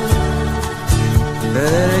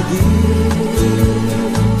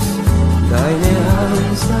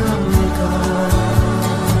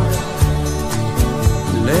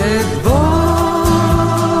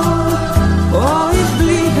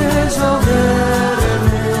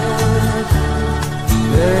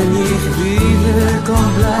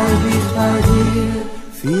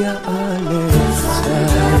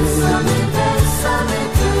 Bésame, bésame,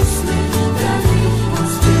 küss mich, denn ich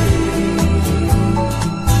muss gehen.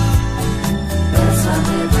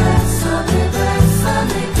 Bésame, bésame,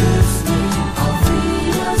 bésame, küss mich, auf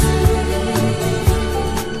Wiedersehen.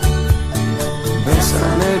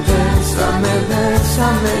 Bésame, bésame,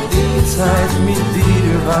 bésame, die Zeit mit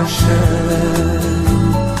dir war schön.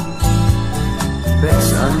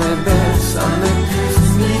 Bésame, bésame, küss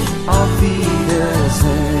mich, auf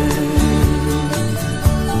Wiedersehen.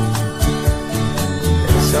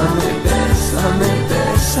 Bésame, bésame,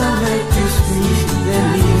 bésame, küss mich,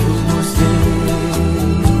 denn ich muss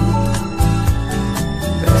gehen.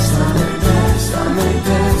 Bésame, bésame,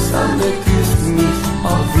 bésame, küss mich,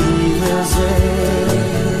 auf Wiedersehen.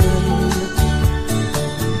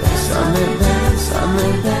 Bésame, bésame,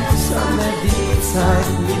 bésame, die Zeit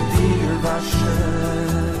mit dir war schön.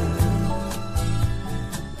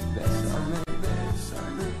 Bésame,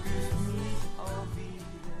 bésame, küss mich, auf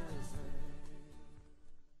Wiedersehen.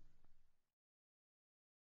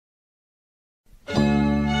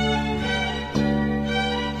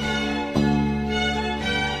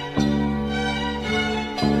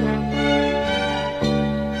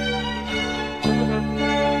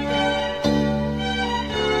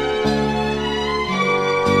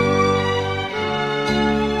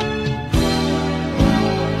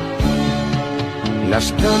 Las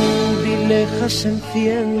candilejas se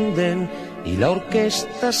encienden y la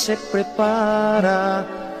orquesta se prepara.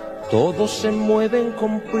 Todos se mueven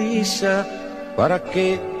con prisa para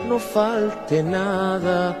que no falte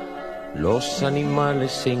nada. Los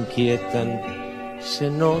animales se inquietan, se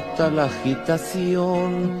nota la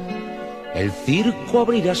agitación. El circo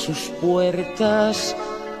abrirá sus puertas,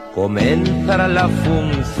 comenzará la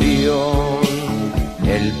función.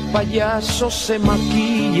 El payaso se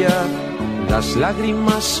maquilla, las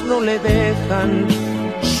lágrimas no le dejan,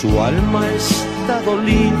 su alma está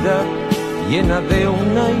dolida, llena de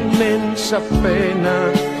una inmensa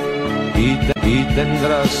pena, y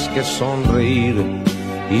tendrás que sonreír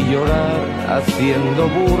y llorar haciendo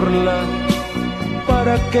burla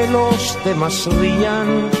para que los demás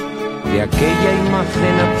rían de aquella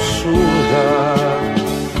imagen absurda.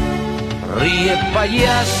 Ríe,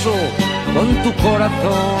 payaso, con tu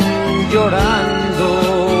corazón llorando.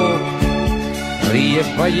 Ríe,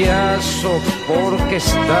 payaso, porque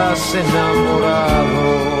estás enamorado.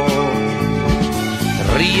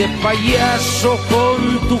 Ríe, payaso, con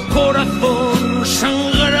tu corazón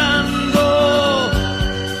sangrando.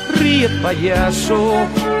 Ríe, payaso,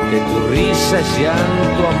 que tu risa es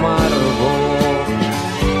llanto amargo.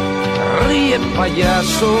 Ríe,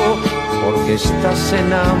 payaso, porque estás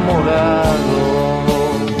enamorado.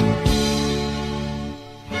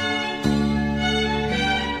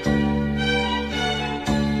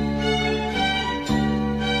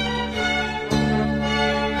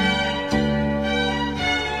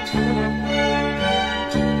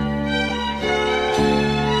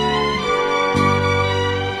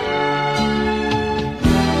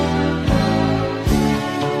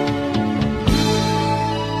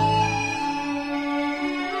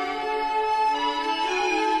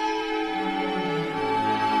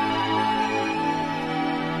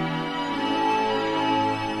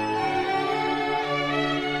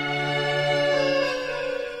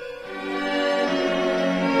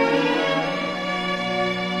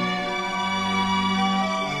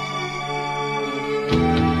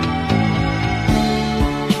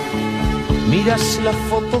 Miras la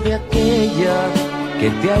foto de aquella que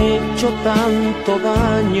te ha hecho tanto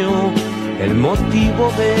daño, el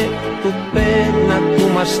motivo de tu pena, tu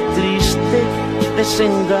más triste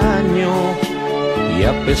desengaño, y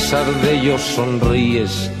a pesar de ello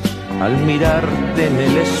sonríes al mirarte en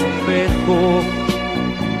el espejo.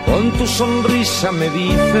 Con tu sonrisa me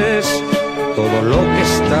dices todo lo que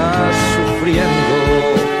estás sufriendo.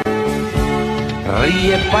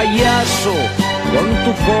 Ríe, payaso, con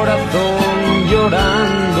tu corazón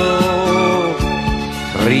llorando.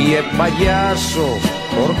 Ríe, payaso,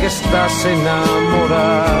 porque estás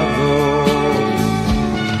enamorado.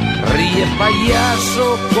 Ríe, payaso,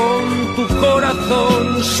 con tu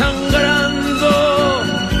corazón sangrando.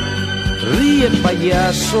 Ríe,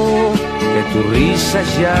 payaso, que tu risa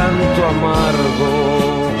es llanto amargo.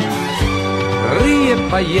 Ríe,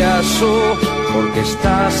 payaso, porque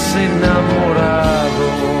estás enamorado.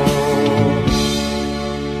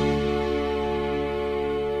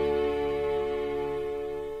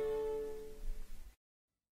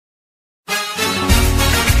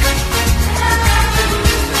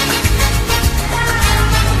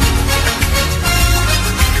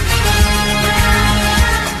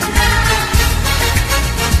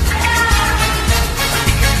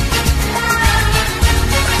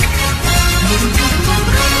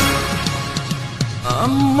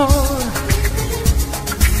 Amor,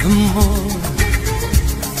 amor,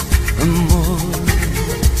 amor.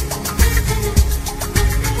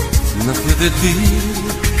 Nació de ti,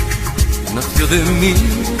 nació de mí,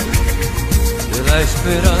 de la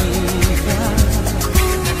esperanza.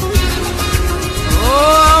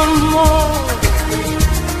 Oh, amor,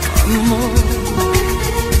 amor,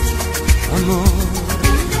 amor.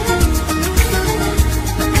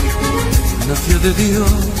 Nació de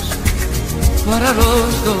Dios para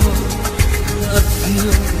los dos, nació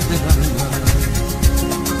del alma.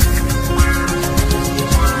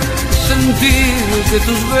 Sentir que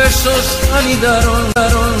tus besos anidaron,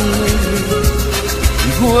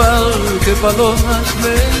 igual que palomas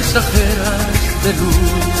mensajeras de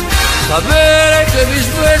luz. Saber que mis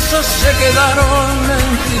besos se quedaron en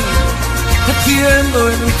ti, haciendo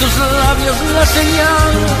en tus labios la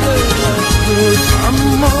señal de la cruz.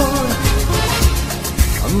 Amor,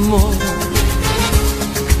 amor, amor.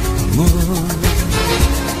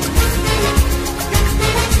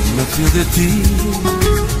 Nació de ti,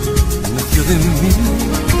 nació de mí,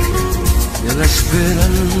 de la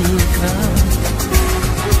esperanza.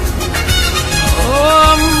 Oh,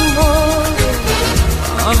 amor,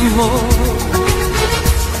 amor,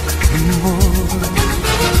 amor.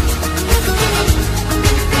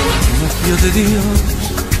 Nació de Dios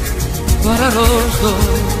para los dos,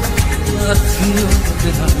 nació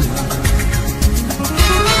del alma.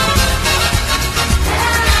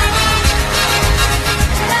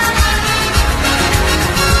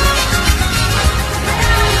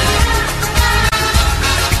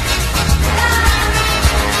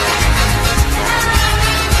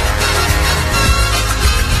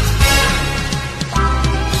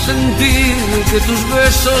 Sentir que tus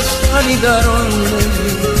besos anidaron en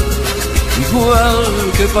mí, igual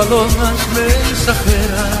que palomas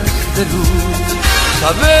mensajeras de luz.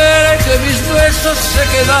 Saber que mis besos se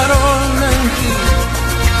quedaron en ti,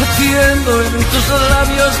 haciendo en tus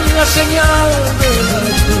labios la señal de la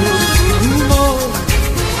cruz. Amor,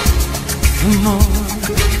 amor,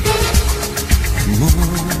 amor.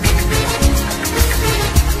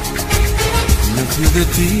 Nació de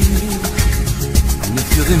ti,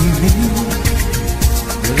 nació de mí,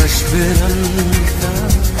 de la esperanza.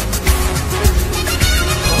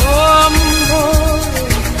 Oh, amor,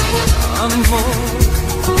 amor,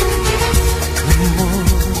 amor.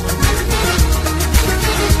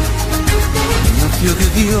 Nació de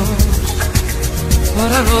Dios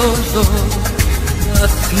para los dos,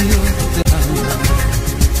 nació de alma.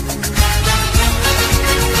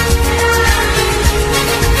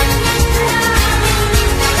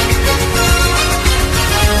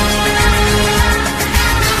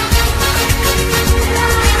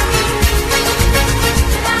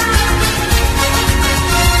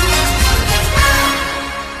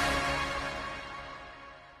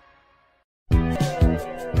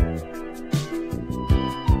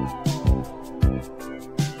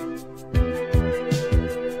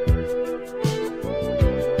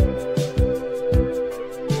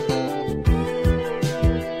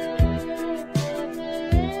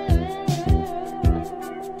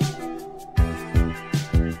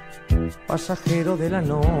 Pasajero de la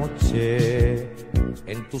noche,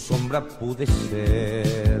 en tu sombra pude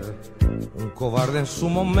ser un cobarde en su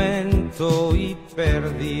momento y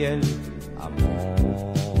perdí el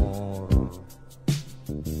amor.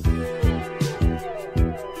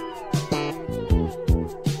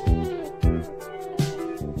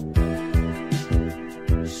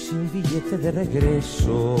 Sin billete de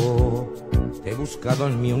regreso, te he buscado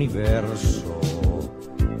en mi universo,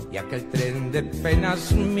 y aquel tren de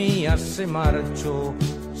penas mías se marchó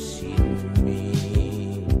sin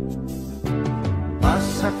mí.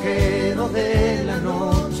 Pasajero de la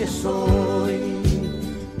noche soy,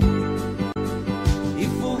 y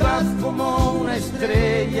fugaz como una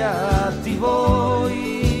estrella a ti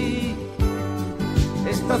voy.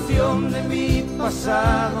 Estación de mi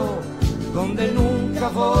pasado, donde nunca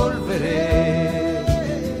volveré.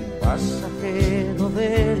 Pasajero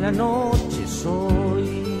de la noche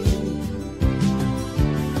soy,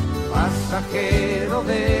 pasajero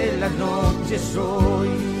de la noche soy,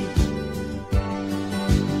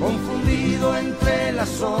 confundido entre las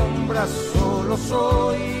sombras solo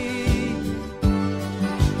soy,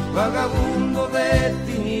 vagabundo de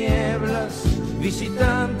tinieblas,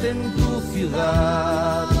 visitante en tu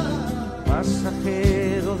ciudad,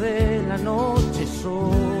 pasajero de la noche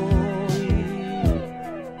soy.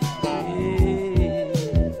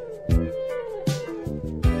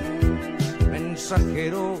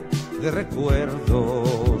 Mensajero de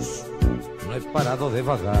recuerdos, no he parado de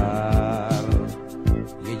vagar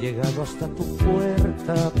y he llegado hasta tu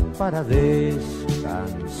puerta para descansar.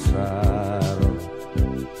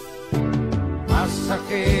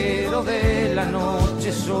 Pasajero de la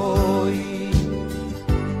noche soy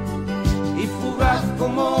y fugaz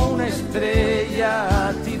como una estrella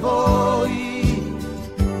a ti voy.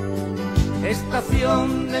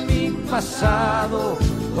 Estación de mi pasado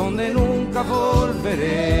donde nunca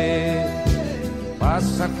volveré.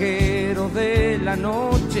 Pasajero de la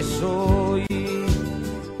noche soy.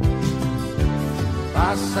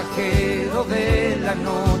 Pasajero de la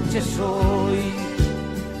noche soy.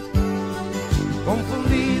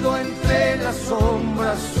 Confundido entre las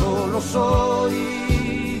sombras solo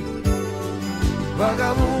soy.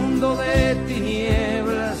 Vagabundo de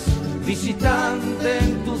tinieblas, visitante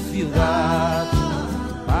en tu ciudad.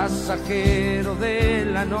 Pasajero de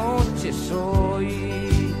la noche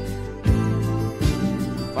soy.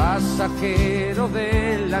 Pasajero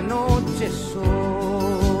de la noche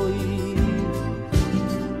soy.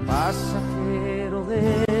 Pasajero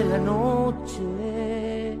de la noche soy.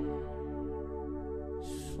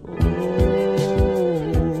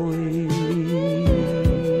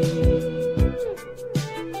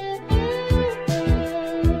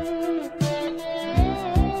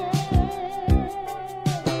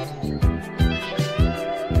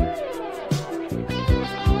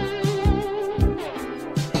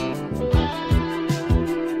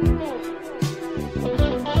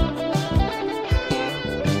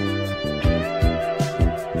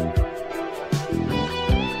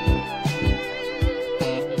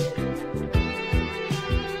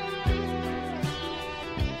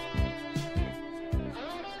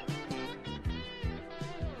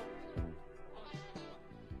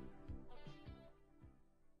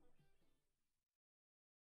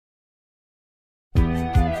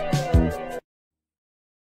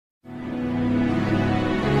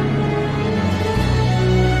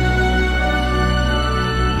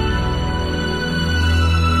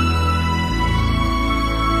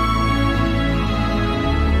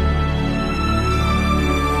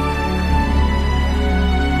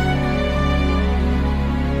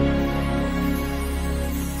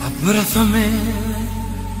 Abrázame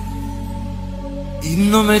y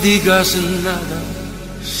no me digas nada,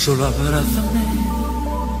 solo abrázame.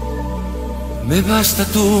 Me basta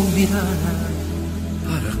tu mirada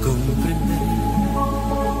para comprender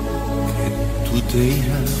que tú te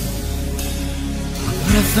irás.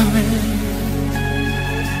 Abrázame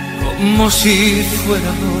como si fuera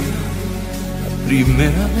ahora la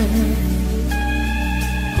primera vez,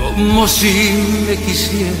 como si me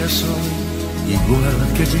quisieras hoy igual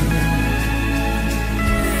que yo.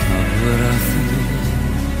 Abrázame.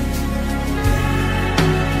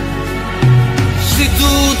 Si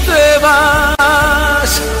tú te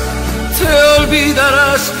vas, te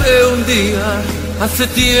olvidarás de un día, hace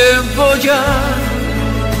tiempo ya,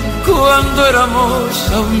 cuando éramos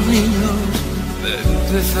aún niños, me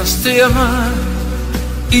empezaste a amar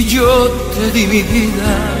y yo te di mi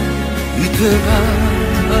vida y te vas.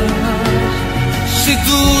 Si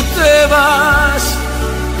tú te vas,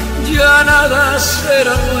 ya nada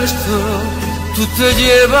será nuestro, tú te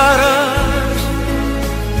llevarás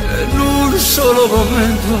en un solo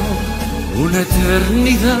momento una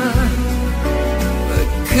eternidad. Me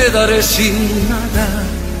quedaré sin nada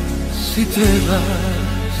si te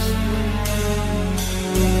vas.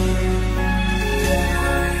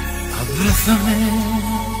 Abrázame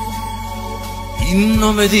y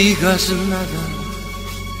no me digas nada,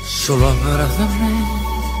 solo abrázame.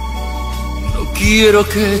 No quiero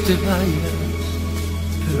que te vayas,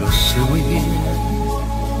 pero sé muy bien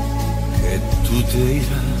que tú te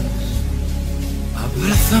irás.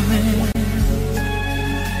 Abrázame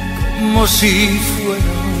como si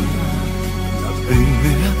fuera la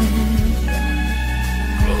primera vez,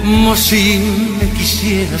 como si me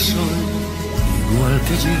quisieras hoy igual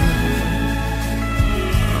que yo.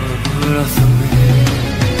 Abrázame.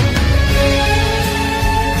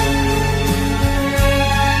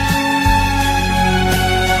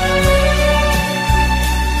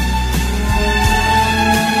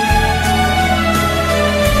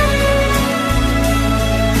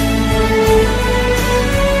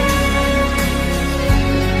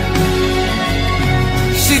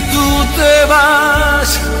 Te vas,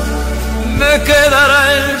 me quedará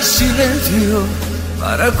el silencio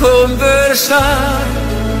para conversar,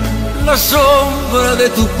 la sombra de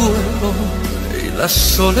tu cuerpo y la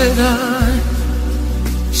soledad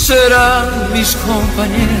serán mis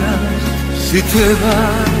compañeras. Si te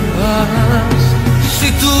vas, si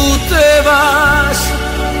tú te vas,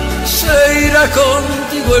 se irá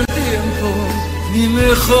contigo el tiempo, mi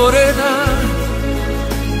mejor edad,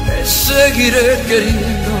 te seguiré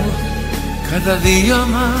queriendo Cada día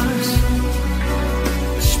más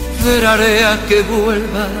esperaré a que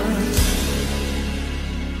vuelvas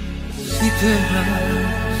si te vas.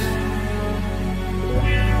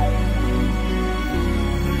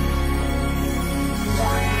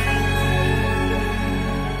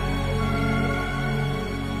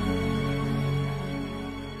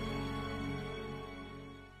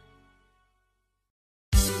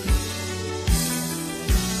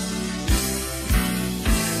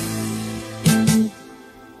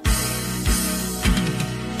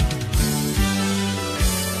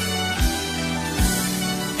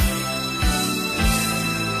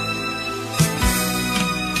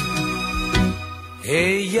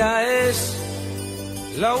 Ella es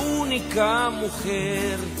la única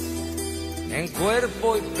mujer en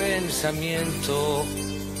cuerpo y pensamiento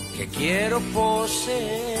que quiero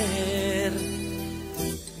poseer.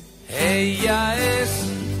 Ella es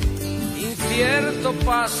incierto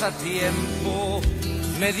pasatiempo,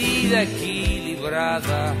 medida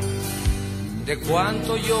equilibrada de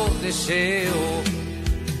cuanto yo deseo.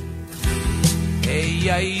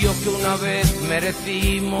 Ella y yo que una vez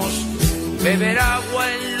merecimos beber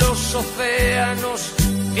agua en los océanos,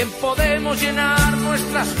 bien podemos llenar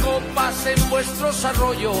nuestras copas en vuestros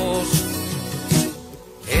arroyos.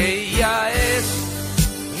 Ella es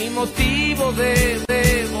mi motivo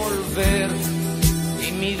de volver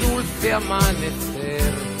y mi dulce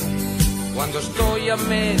amanecer cuando estoy a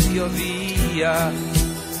mediodía.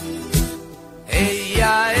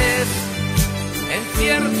 Ella es, en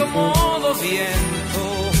cierto modo, viento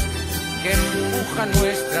que empuja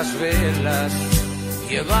nuestras velas,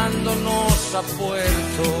 llevándonos a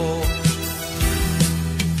puerto.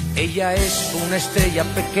 Ella es una estrella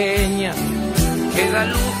pequeña que da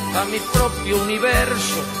luz a mi propio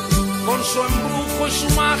universo. Con su embrujo y su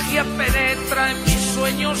magia penetra en mis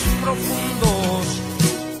sueños profundos.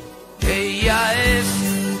 Ella es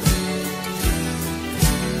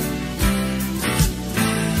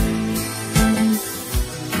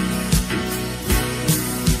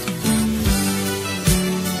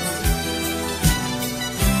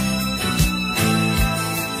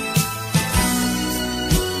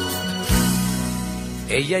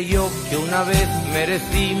ella y yo que una vez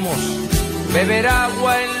merecimos beber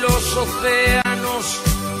agua en los océanos,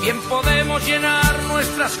 bien podemos llenar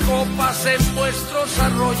nuestras copas en vuestros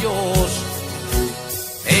arroyos.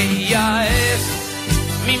 Ella es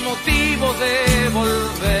mi motivo de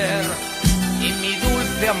volver y mi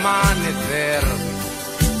dulce amanecer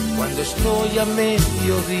cuando estoy a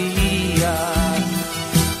mediodía.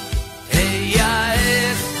 Ella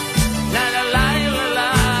es la la la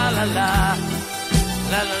la la la la.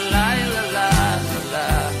 La la la la la la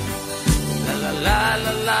la la la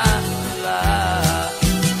la la.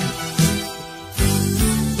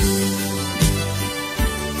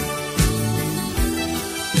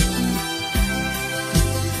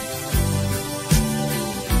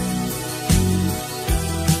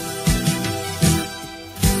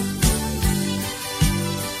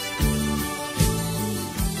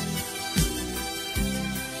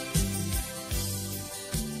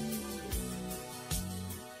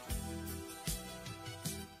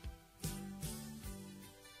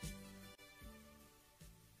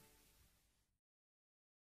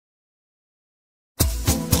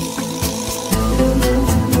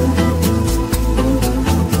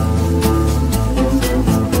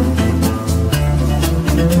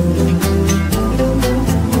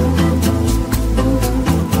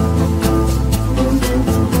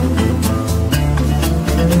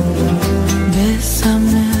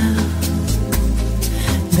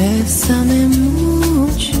 Bésame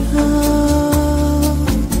mucho,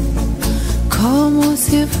 como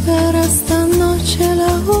si fuera esta noche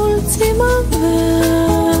la última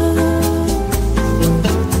vez.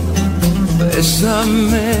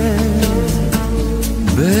 Bésame,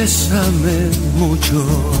 bésame mucho,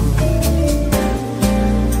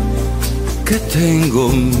 que tengo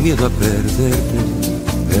miedo a perderte,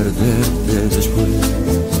 perderte después.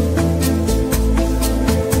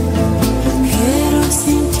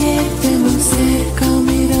 Cerca,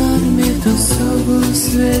 mirarme tus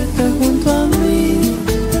ojos, verte junto a mí.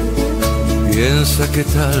 Piensa que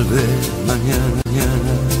tal vez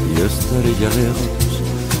mañana yo estaré ya lejos,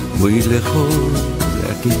 muy lejos de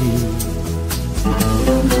aquí.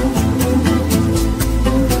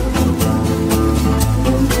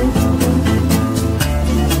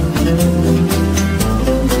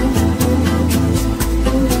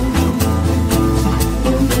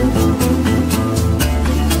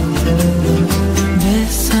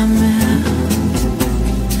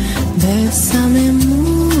 Bésame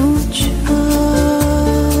mucho,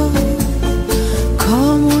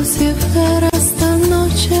 como si fuera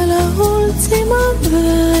última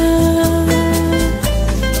vez.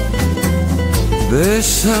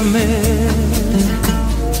 Bésame,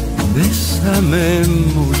 bésame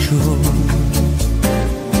mucho,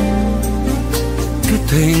 que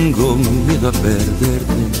tengo miedo a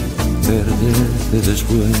perderte, perderte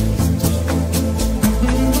después.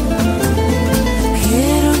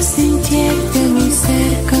 Quiero sentirte muy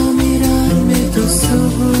cerca, mirarme tus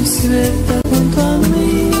ojos, verte junto a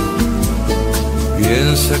mí.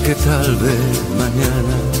 Piensa que tal vez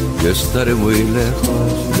mañana yo estaré muy lejos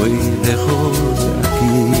de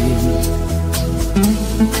aquí.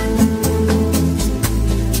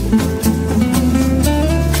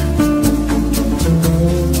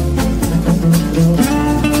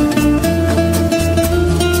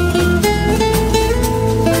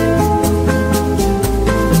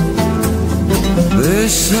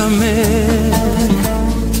 Bésame,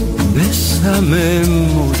 bésame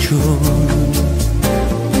mucho,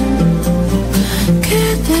 Que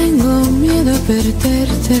tengo miedo a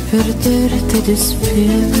perderte, perderte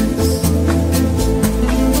después.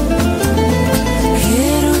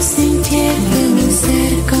 Quiero sentirte muy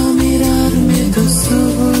cerca, mirarme tus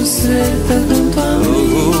ojos, verte junto a mí.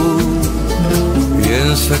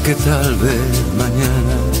 Piensa que tal vez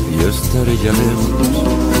mañana yo estaré ya lejos,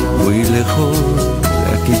 muy lejos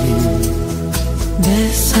de aquí.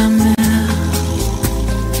 Bésame,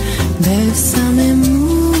 bésame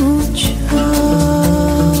mucho,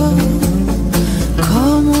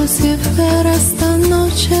 como si fuera esta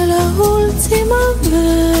noche la última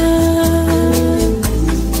vez.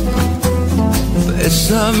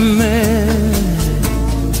 Bésame,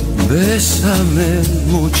 bésame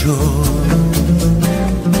mucho,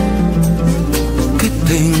 que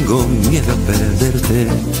tengo miedo a perderte,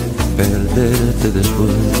 perderte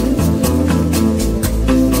después.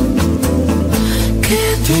 Que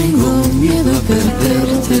tengo miedo a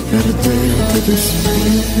perderte, perderte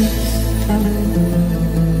después.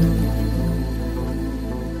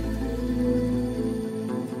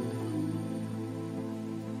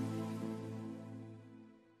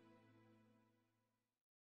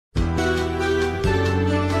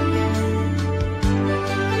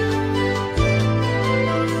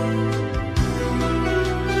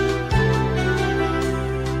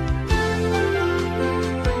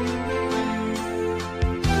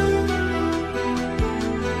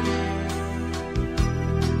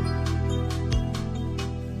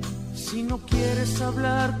 Si no quieres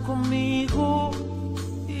hablar conmigo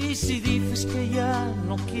y si dices que ya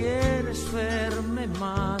no quieres verme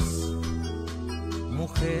más,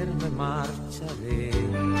 mujer, me marcharé.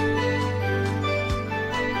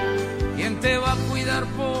 ¿Quién te va a cuidar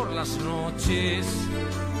por las noches?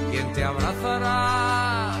 ¿Quién te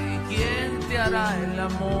abrazará y quién te hará el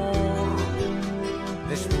amor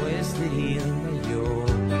después de irme yo?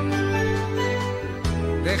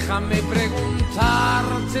 Déjame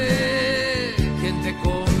preguntarte, ¿quién te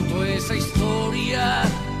contó esa historia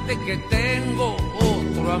de que tengo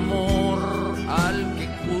otro amor al que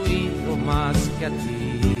cuido más que a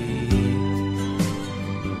ti?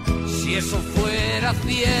 Si eso fuera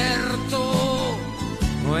cierto,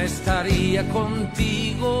 no estaría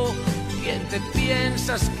contigo. ¿Quién te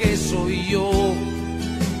piensas que soy yo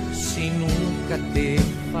si nunca te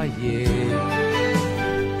fallé?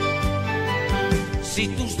 Si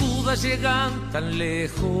tus dudas llegan tan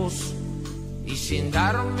lejos y sin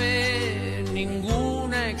darme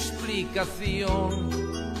ninguna explicación,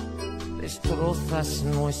 destrozas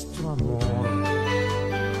nuestro amor.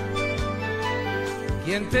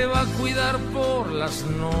 ¿Quién te va a cuidar por las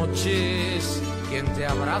noches? ¿Quién te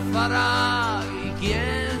abrazará y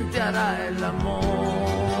quién te hará el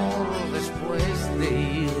amor después de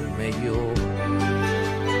irme yo?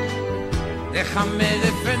 Déjame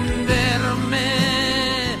defenderme,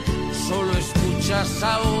 solo escuchas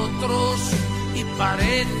a otros y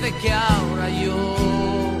parece que ahora yo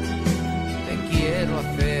te quiero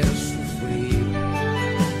hacer sufrir.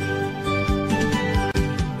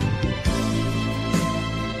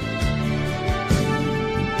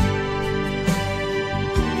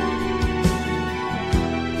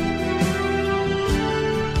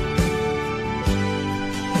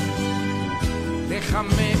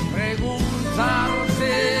 Déjame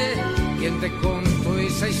preguntarte, ¿quién te contó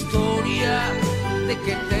esa historia de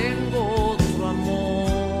que tengo otro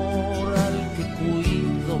amor al que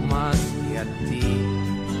cuido más que a ti?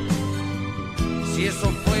 Si eso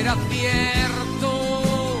fuera cierto,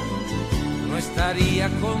 no estaría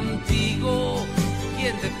contigo.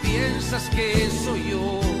 ¿Quién te piensas que soy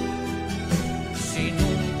yo si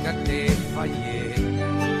nunca te fallé?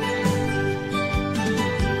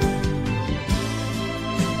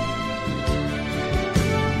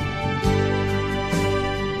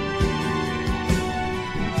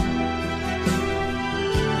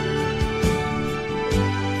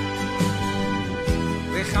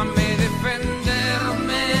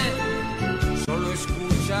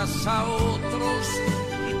 besas a otros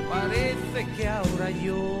y parece que ahora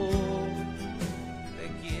yo te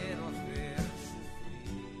quiero hacer sufrir.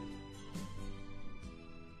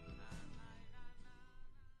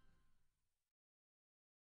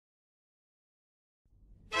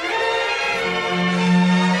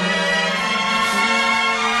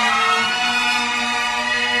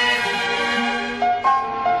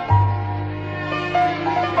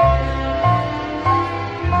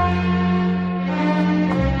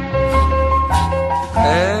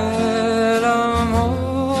 El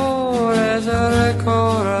amor es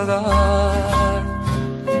recordar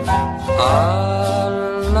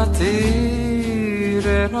al latir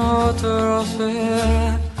en otro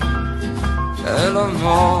ser. El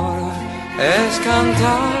amor es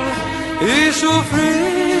cantar y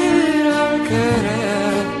sufrir al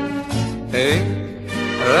querer y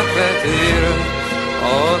repetir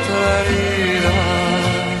otra herida.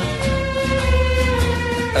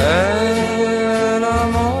 El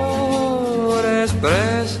amor es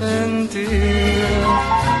presentir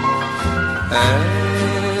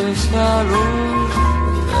esa luz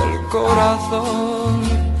del corazón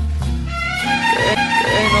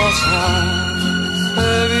que nos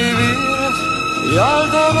hace vivir y al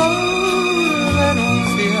dolor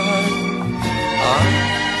renunciar a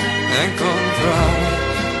encontrar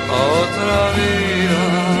otra vida.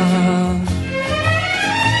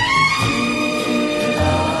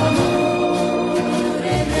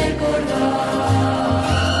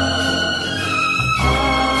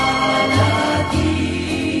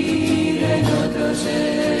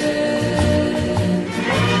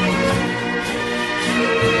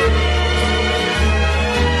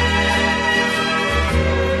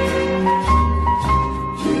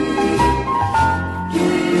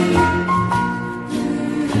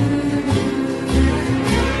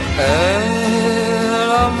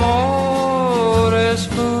 El amor es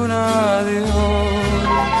un adiós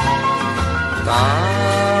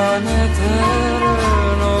tan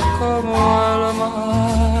eterno como el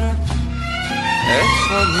mar. Es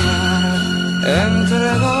soñar entre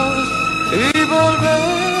dos y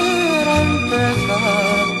volver a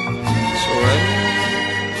empezar. Sueños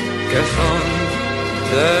que son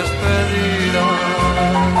despedidas.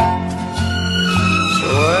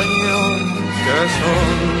 Sueños que son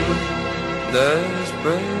despedidas.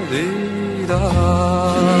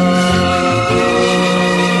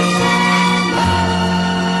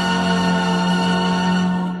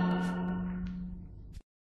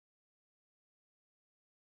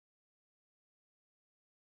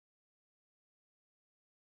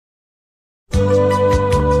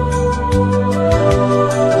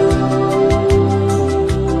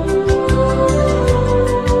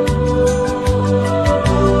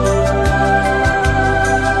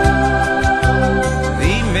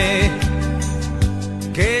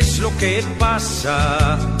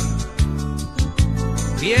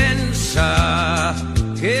 Piensa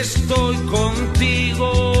que estoy contigo.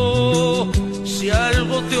 Si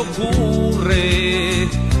algo te ocurre,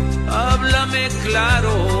 háblame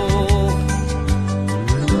claro.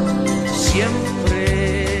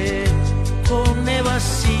 Siempre con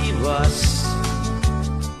evasivas,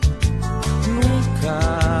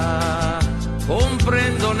 nunca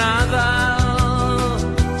comprendo nada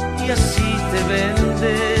y así te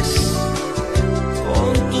vendes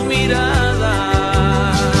con tu mirada.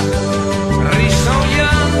 Risa o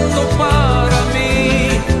llanto para mí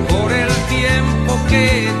por el tiempo que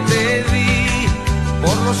te di,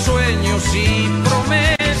 por los sueños y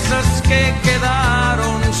promesas que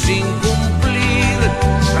quedaron sin cumplir.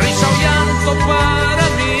 Risa o llanto para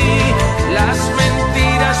mí, las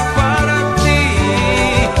mentiras para ti.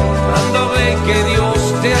 Anda, ve que Dios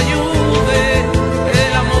te ayude,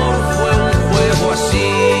 el amor fue un juego así.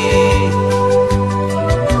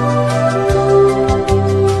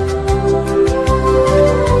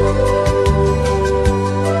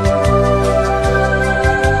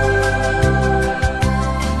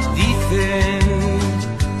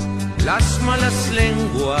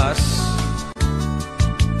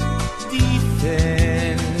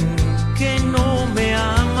 Dicen que no me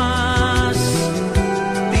amas,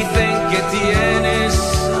 dicen que tienes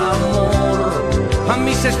amor a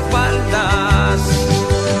mis espaldas.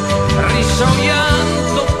 Risa o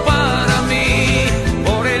llanto para mí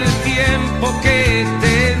por el tiempo que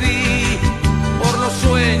te di, por los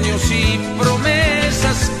sueños y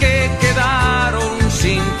promesas que quedaron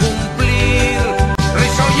sin cumplir.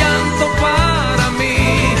 Risa o llanto para mí,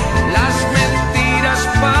 las mentiras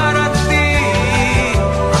para ti.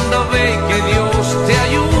 Anda, ve que Dios te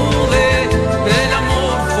ayude, el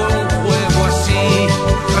amor fue un juego así.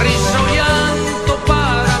 Risa o llanto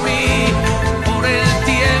para mí por el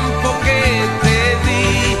tiempo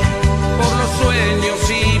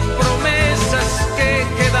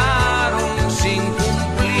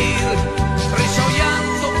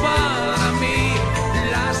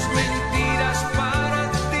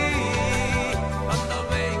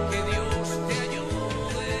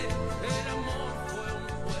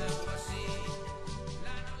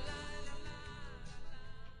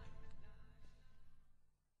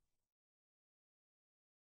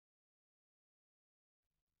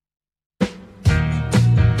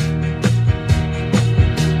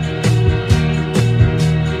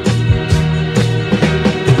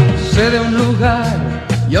sé de un lugar,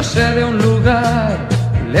 yo sé de un lugar,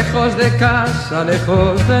 lejos de casa,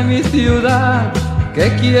 lejos de mi ciudad, que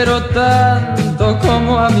quiero tanto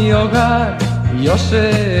como a mi hogar. Yo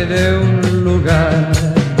sé de un lugar.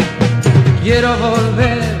 Quiero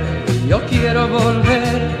volver, yo quiero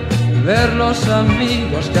volver, ver los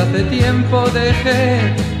amigos que hace tiempo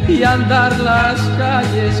dejé y andar las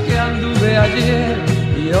calles que anduve ayer.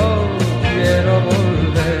 Yo quiero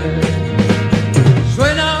volver.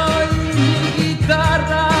 Suena hoy mi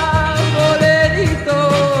guitarra, bolerito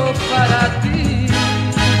para ti.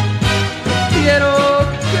 Quiero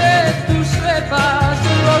que tú sepas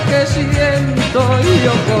lo que siento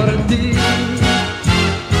yo por ti.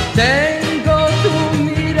 Tengo tu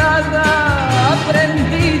mirada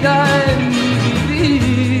aprendida en mi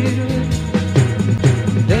vivir,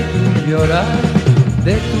 de tu llorar,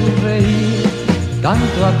 de tu reír,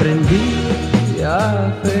 tanto aprendí y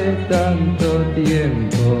hace tanto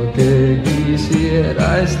tiempo que quisiera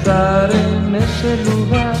estar en ese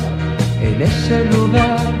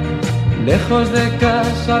lugar, lejos de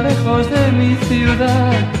casa, lejos de mi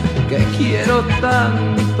ciudad, que quiero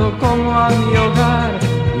tanto como a mi hogar.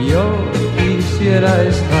 Yo quisiera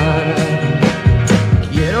estar.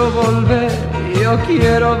 Quiero volver, yo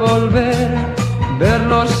quiero volver, ver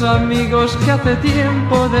los amigos que hace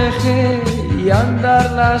tiempo dejé y andar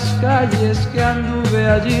las calles que anduve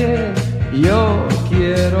ayer. Yo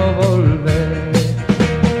quiero volver.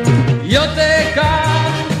 Yo te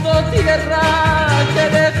canto, tierra, que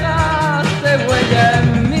dejaste huella en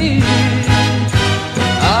mí,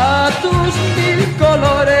 a tus mil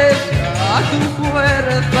colores, a tu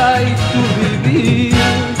fuerza y tu vivir.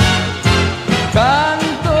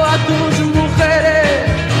 Canto a tus mujeres,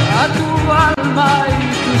 a tu alma y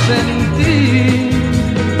tu sentir.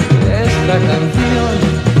 Esta canción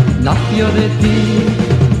nació de ti,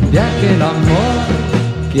 de aquel amor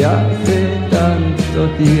que hace tanto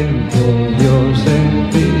tiempo yo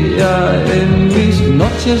sentía en mis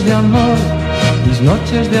noches de amor, mis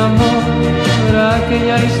noches de amor.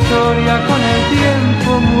 Aquella historia con el tiempo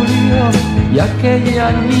murió y aquella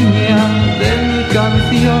niña de mi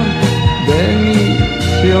canción de mí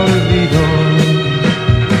se olvidó.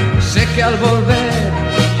 Sé que al volver,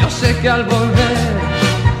 yo sé que al volver,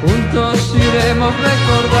 juntos iremos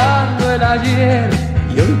recordando el ayer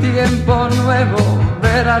y un tiempo nuevo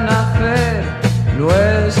verá nacer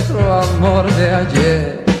nuestro amor de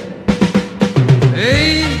ayer.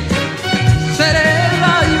 Y seré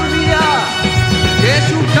la lluvia que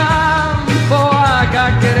su campo haga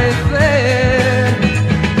crecer,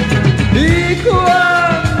 y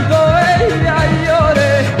cuando ella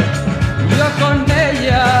llore, yo con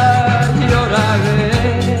ella lloraré.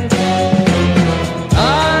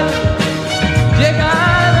 Al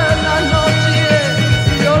llegar la noche,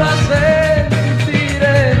 yo la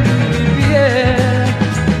sentiré en mi piel,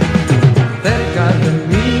 cerca de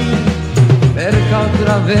mí, cerca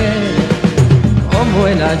otra vez, como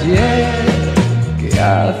el ayer, que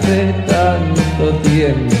hace tanto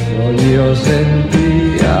tiempo yo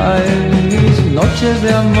sentía en mis noches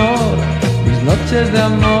de amor, mis noches de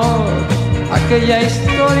amor. Aquella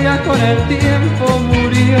historia con el tiempo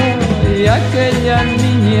murió y aquella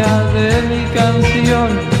niña de mi canción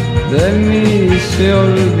de mí se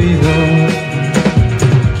olvidó.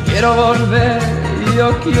 Quiero volver, yo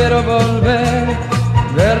quiero volver,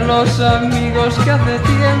 ver los amigos que hace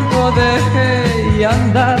tiempo dejé y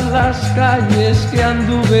andar las calles que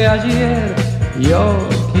anduve ayer. Yo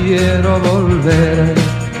quiero volver.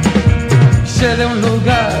 Sé de un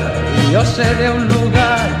lugar, yo sé de un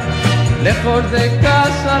lugar, lejos de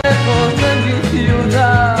casa, lejos de mi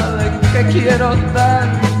ciudad, que quiero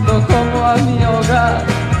tanto como a mi hogar.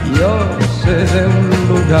 Yo sé de un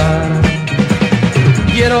lugar.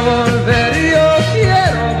 Quiero volver, yo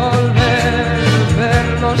quiero volver, ver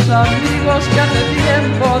los amigos que hace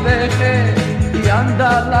tiempo dejé y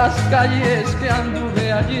andar las calles que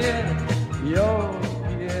anduve ayer. Yo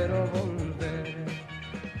quiero volver.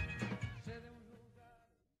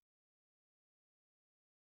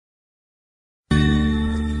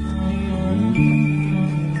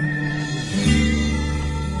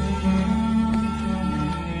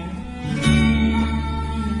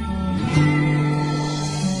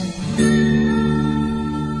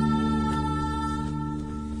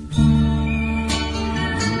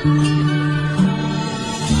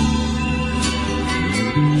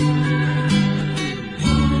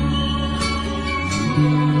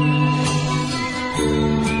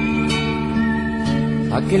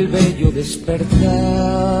 Aquel bello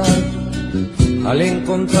despertar, al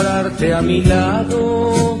encontrarte a mi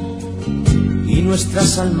lado y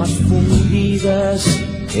nuestras almas fundidas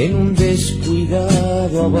en un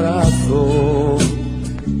descuidado abrazo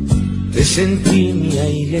te sentí mía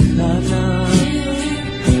y lejana.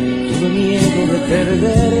 Tuve miedo de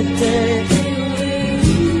perderte,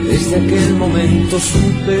 desde aquel momento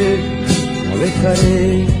supe, no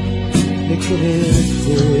dejaré de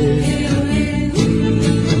quererte.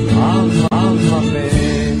 Ámame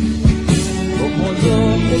como yo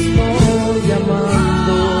te estoy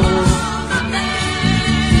amando.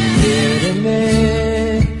 Quiéreme,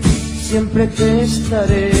 siempre te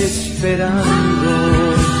estaré esperando.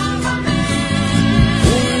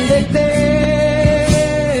 Húndete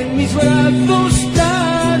en mis brazos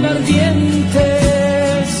tan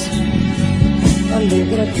ardientes.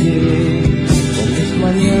 Alégrate con mis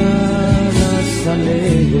mañanas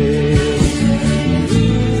alegres.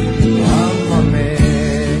 Ámame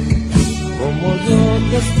como yo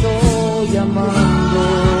te estoy amando.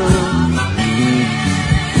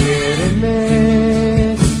 Quiéreme,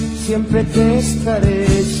 siempre te estaré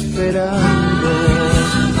esperando.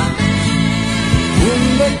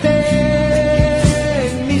 Húndete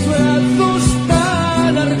en mis brazos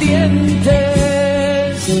tan ardientes.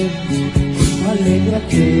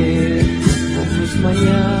 Alégrate con mis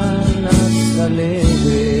mañanas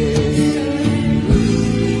alegres.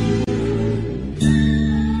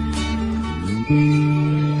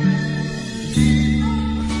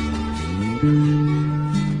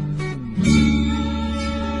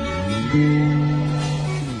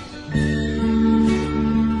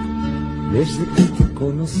 Desde que te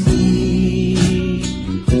conocí,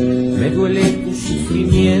 me duele tu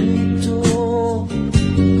sufrimiento,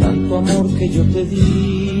 tanto amor que yo te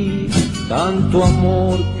di, tanto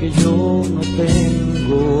amor que yo no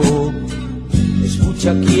tengo.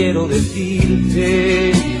 Escucha, quiero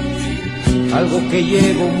decirte algo que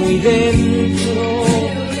llevo muy dentro.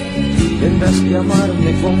 Tendrás que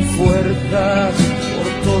amarme con fuerza por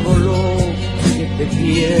todo lo que te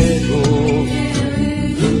quiero.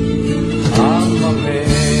 Ámame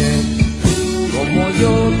como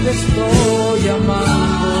yo te estoy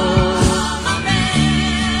amando.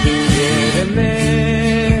 Quiéreme,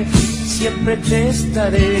 siempre te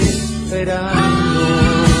estaré esperando.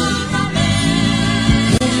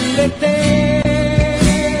 Húndete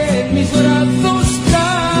en mis brazos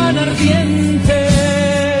tan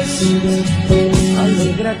ardientes.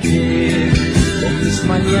 Alégrate con mis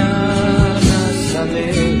mañanas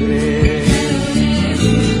alegres.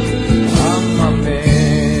 Ámame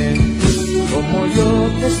como yo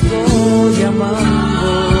te estoy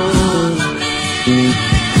amando.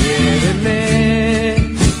 Quiéreme,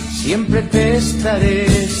 siempre te estaré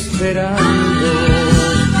esperando.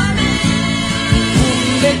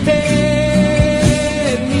 Húndete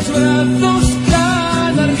en mis brazos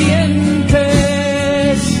tan ardientes.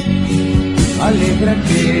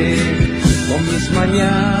 Alégrate con mis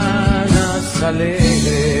mañanas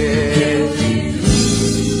alegres.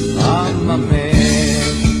 Ámame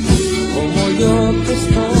como yo te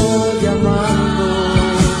estoy amando.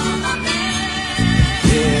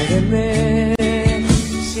 Quiéreme,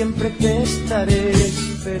 siempre te estaré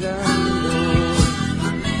esperando.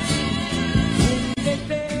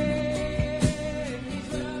 Húndete en mis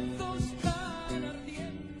brazos tan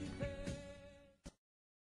ardientes.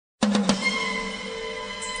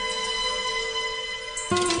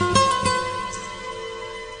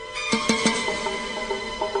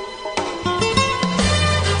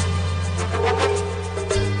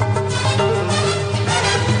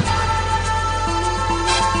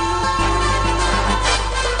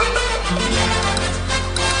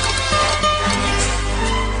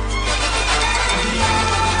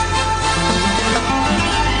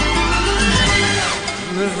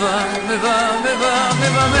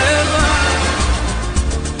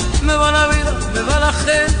 Me va la vida, me va la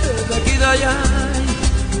gente de aquí de allá.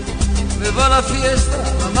 Me va la fiesta,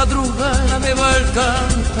 la madrugada, me va el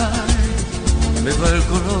cantar. Me va el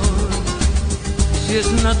color, si es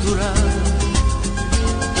natural.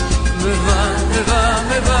 Me va.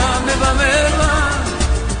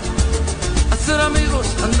 Hacer amigos,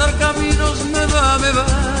 andar caminos, me va.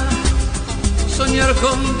 Soñar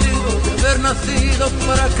contigo, de haber nacido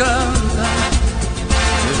para cantar.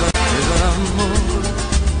 Me va el amor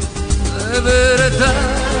de verdad.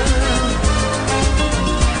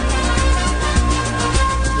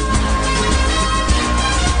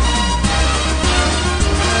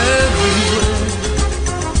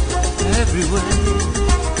 Everywhere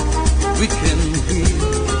we can hear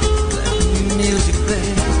that music play.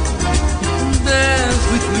 Dance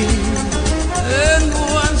with me, and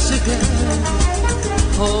once again,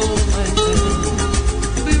 hold my hand,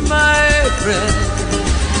 be my friend.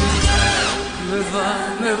 Me va.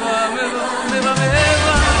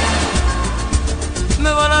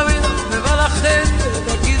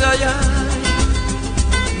 allá.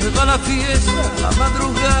 Me va la fiesta, la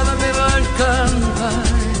madrugada me va el cantar,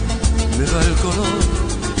 me va el color,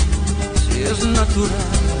 si es natural.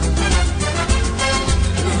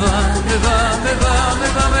 Me va, me va, me va, me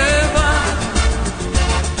va, me va.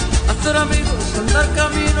 Hacer amigos, andar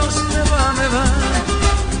caminos, me va, me va.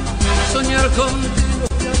 Soñar contigo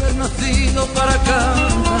y haber nacido para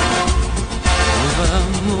cantar. Me va,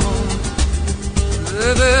 amor, de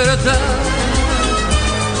verdad.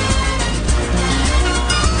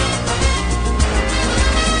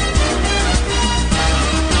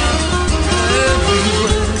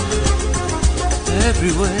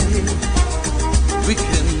 Everywhere we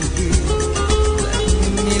can hear that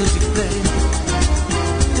music play,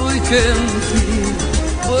 we can feel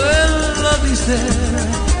when love is there.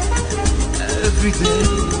 Every day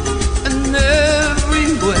and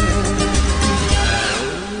everywhere.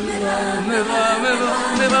 Me va, me va, me va,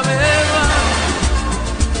 me va, me va.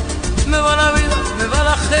 Me va la vida, me va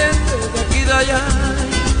la gente de aquí y de allá.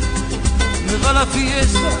 Me va la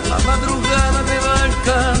fiesta, la madrugada, me va el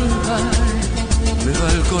cantar, me va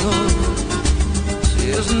el color, si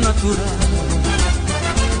es natural.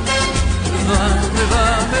 Me va, me va,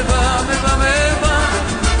 me va, me va, me va.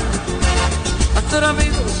 Hacer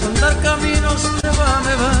amigos, andar caminos, me va,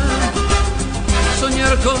 me va.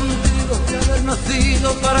 Soñar contigo y haber nacido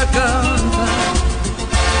para cantar.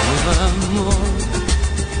 Me va, amor,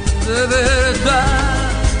 de verdad.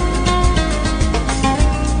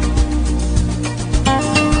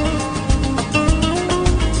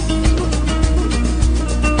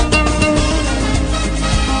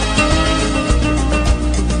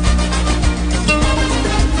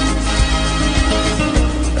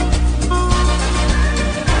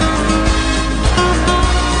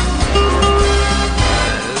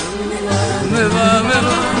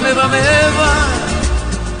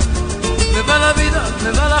 Me va la vida,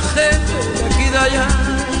 me va la gente de aquí y de allá.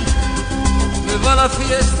 Me va la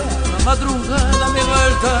fiesta, la madrugada, me va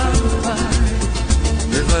el cantar,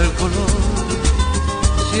 me va el color,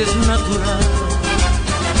 si es natural.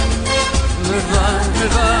 Me va, me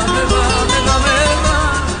va, me va, me va, me va.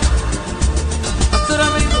 Hacer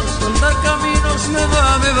amigos, andar caminos, me va,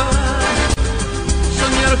 me va.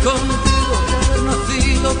 Soñar contigo y haber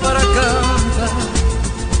nacido para cantar.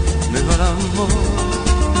 Me va el amor,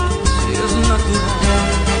 si es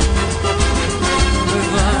natural. Me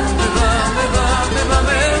va, me va, me va, me va,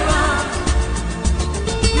 me va.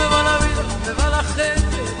 Me va la vida, me va la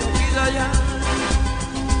gente de aquí y de allá.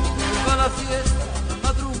 Me va la fiesta, la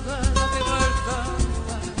madrugada, me va el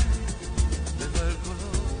cantar, me va el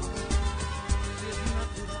color, si es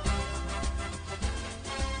natural.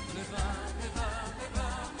 Me va, me va, me va,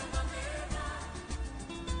 me va, me va.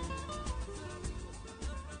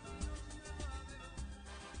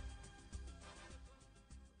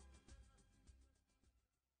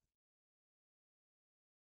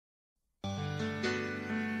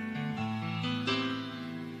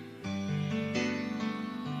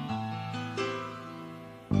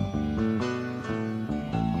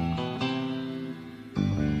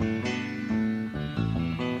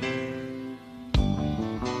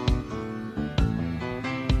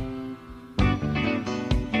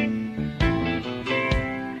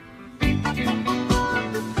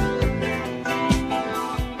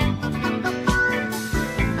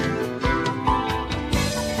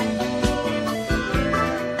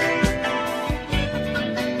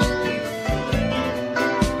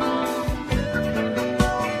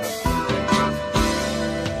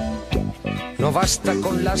 No basta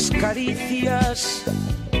con las caricias,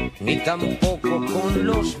 ni tampoco con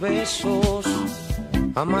los besos.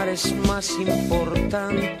 Amar es más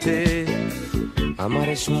importante, amar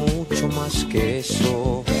es mucho más que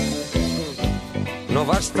eso. No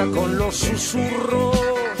basta con los susurros,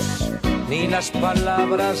 ni las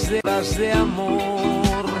palabras de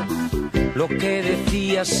amor. Lo que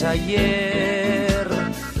decías ayer,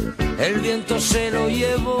 el viento se lo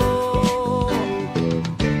llevó.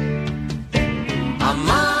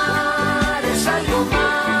 Amar es algo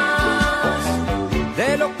más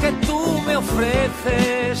de lo que tú me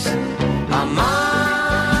ofreces.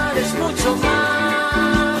 Amar es mucho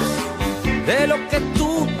más de lo que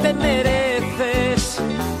tú te mereces.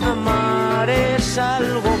 Amar es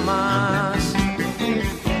algo más.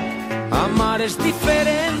 Amar es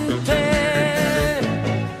diferente.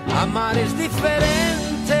 Amar es diferente.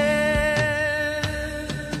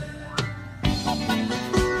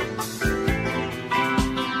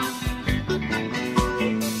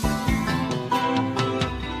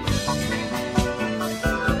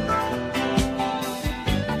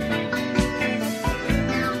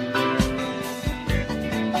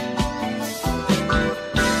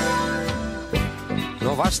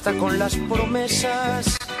 basta con las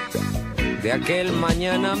promesas de aquel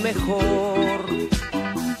mañana mejor.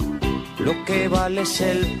 Lo que vale es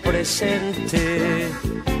el presente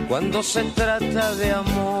cuando se trata de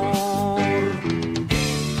amor.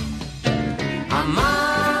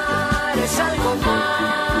 Amar es algo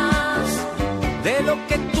más de lo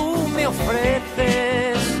que tú me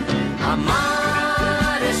ofreces.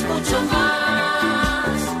 Amar es mucho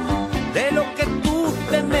más de lo que tú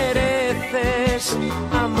te mereces.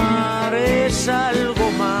 Amar es algo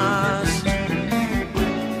más.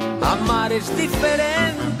 Amar es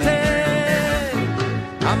diferente.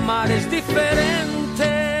 Amar es diferente.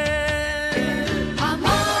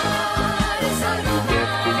 Amar es algo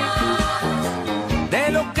más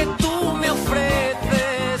de lo que tú me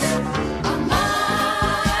ofreces.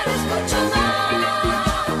 Amar es mucho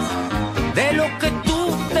más de lo que tú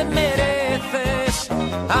te mereces.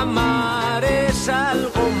 Amar es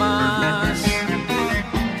algo más.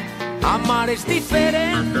 Amar es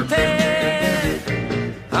diferente.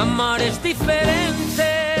 Amar es diferente.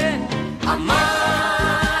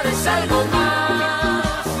 Amar es algo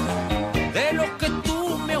más de lo que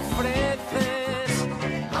tú me ofreces.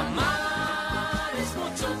 Amar es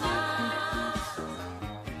mucho más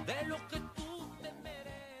de lo que tú te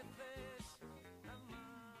mereces.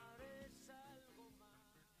 Amar es algo más.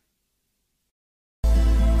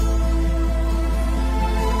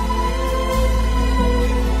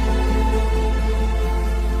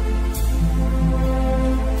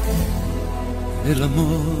 El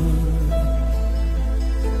amor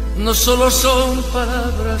no solo son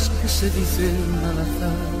palabras que se dicen al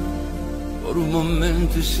azar, por un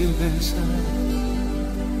momento y sin pensar.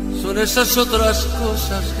 Son esas otras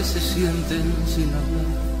cosas que se sienten sin hablar,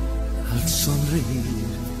 al sonreír,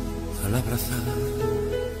 al abrazar.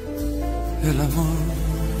 El amor,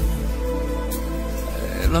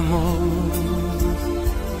 el amor,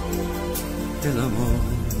 el amor,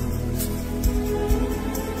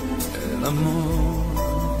 el amor.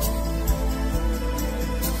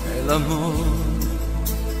 El amor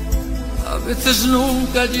a veces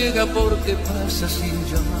nunca llega porque pasa sin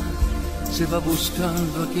llamar, se va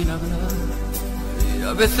buscando a quien hablar, y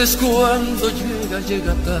a veces cuando llega,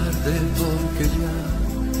 llega tarde porque ya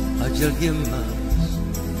hay alguien más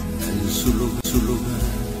en su lugar.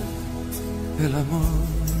 El amor,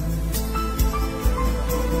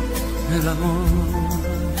 el amor,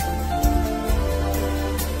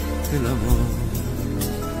 el amor.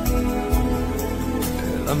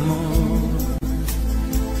 El amor,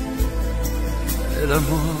 el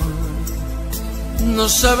amor no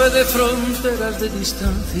sabe de fronteras, de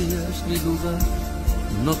distancias ni lugar,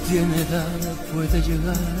 no tiene edad, puede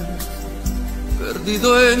llegar, perdido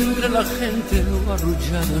entre la gente o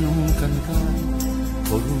arrullado en un cantar,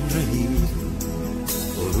 por un reír,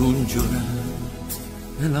 por un llorar.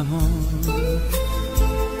 El amor,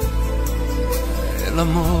 el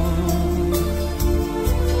amor,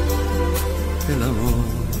 el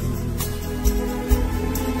amor.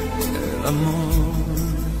 El amor,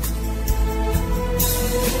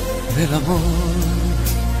 el amor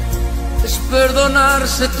es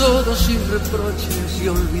perdonarse todo sin reproches y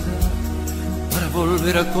olvidar para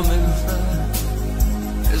volver a comenzar.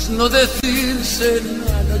 Es no decirse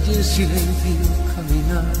nada y en silencio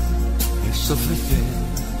caminar. Es ofrecer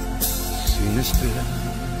sin esperar.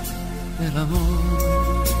 El amor,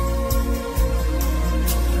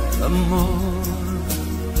 el amor.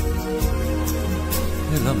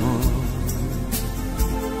 El amor,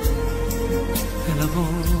 el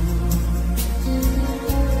amor,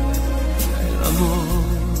 el amor,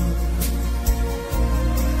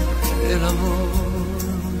 el amor,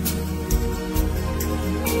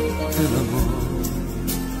 el amor, el amor,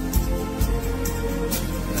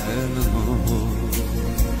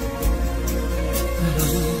 el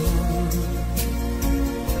amor.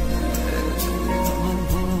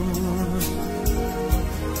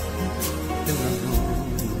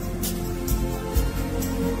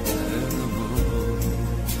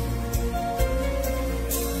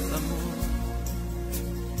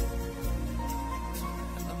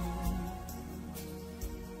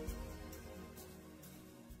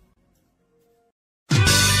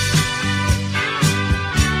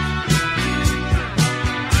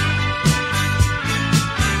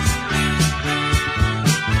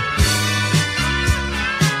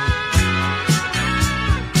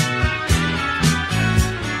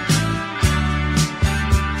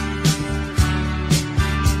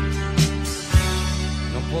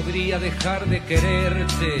 Dejar de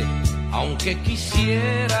quererte aunque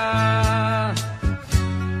quisiera,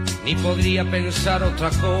 ni podría pensar otra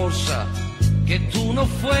cosa que tú no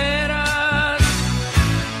fueras.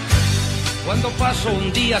 Cuando paso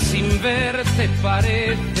un día sin verte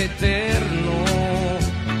parece eterno,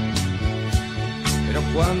 pero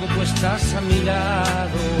cuando tú estás a mi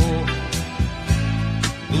lado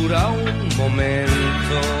dura un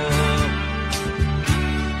momento.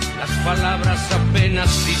 Las palabras apenas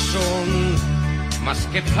si son más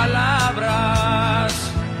que palabras.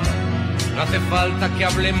 No hace falta que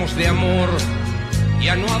hablemos de amor,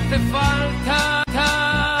 ya no hace falta.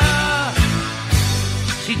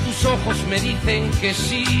 Si tus ojos me dicen que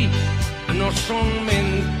sí, no son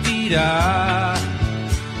mentira.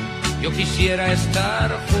 Yo quisiera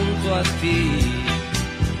estar junto a ti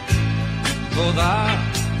toda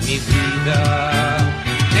mi vida.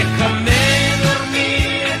 Déjame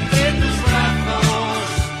dormir entre tus brazos,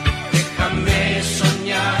 déjame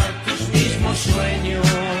soñar tus mismos sueños.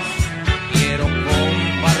 Quiero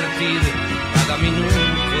compartir cada minuto,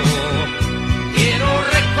 quiero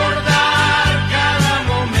recordar cada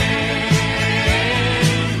momento.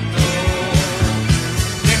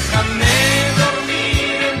 Déjame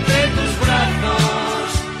dormir entre tus brazos,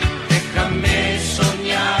 déjame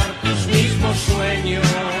soñar tus mismos sueños.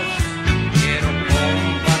 Quiero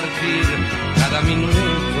compartir cada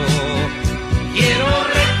minuto, quiero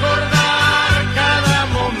recordar cada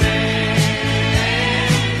momento.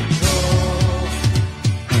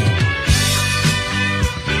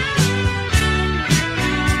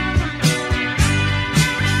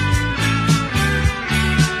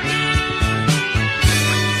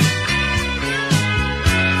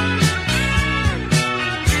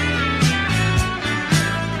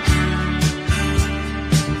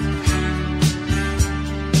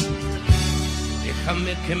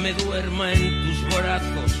 Déjame que me duerma en tus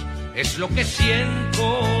brazos, es lo que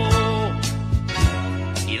siento.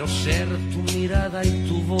 Quiero ser tu mirada y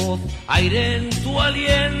tu voz, aire en tu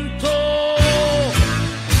aliento.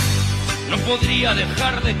 No podría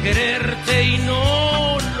dejar de quererte y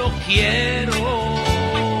no lo quiero.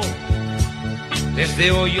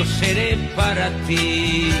 Desde hoy yo seré para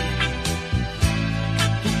ti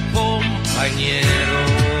tu compañero.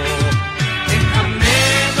 Déjame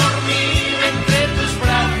dormir entre tus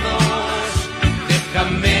brazos,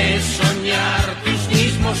 déjame soñar tus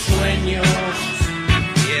mismos sueños.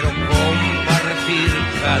 Quiero compartir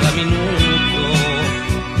cada minuto,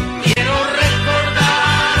 quiero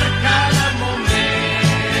recordar cada momento.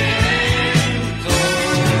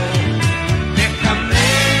 Déjame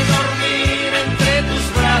dormir entre tus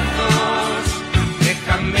brazos,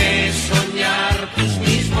 déjame soñar tus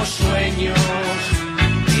mismos sueños.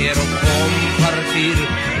 Quiero compartir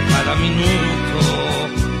cada minuto,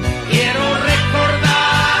 quiero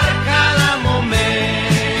recordar cada momento.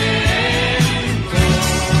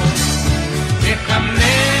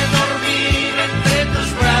 Déjame dormir entre tus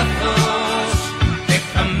brazos,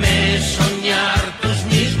 déjame soñar tus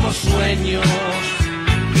mismos sueños.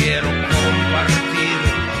 Quiero compartir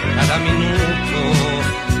cada minuto,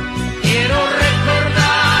 quiero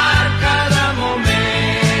recordar cada momento.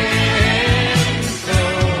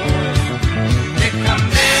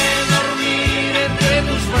 Déjame dormir entre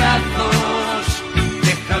tus brazos,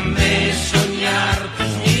 déjame soñar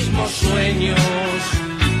tus mismos sueños.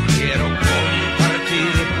 Quiero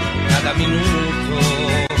compartir cada minuto,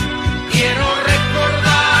 quiero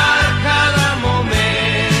recordar cada momento.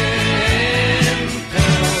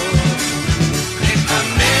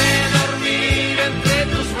 Déjame dormir entre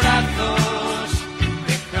tus brazos,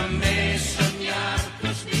 déjame soñar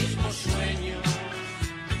tus mismos sueños.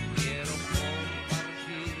 Quiero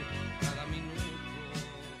compartir cada minuto,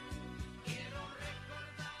 quiero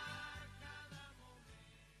recordar.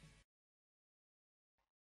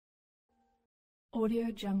 Audio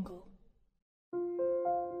Jungle.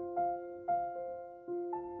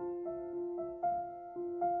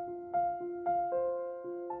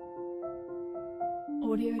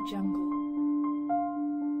 Audio Jungle.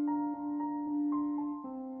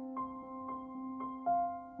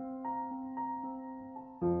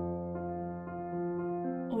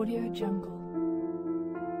 Audio Jungle.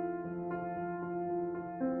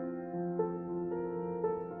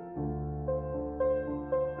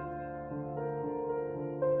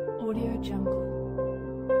 Audio Jungle.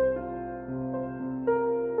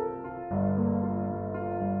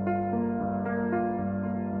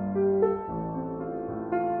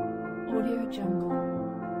 Audio Jungle.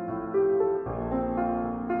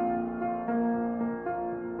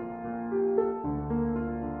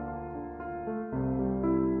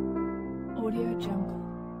 Audio Jungle.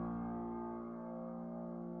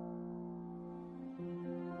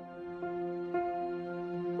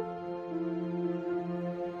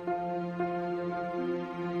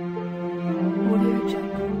 Audio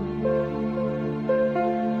Jungle.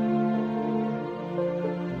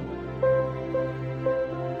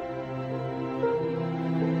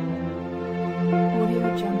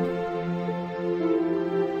 Audio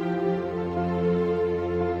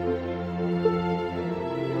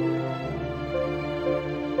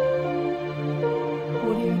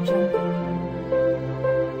Jungle.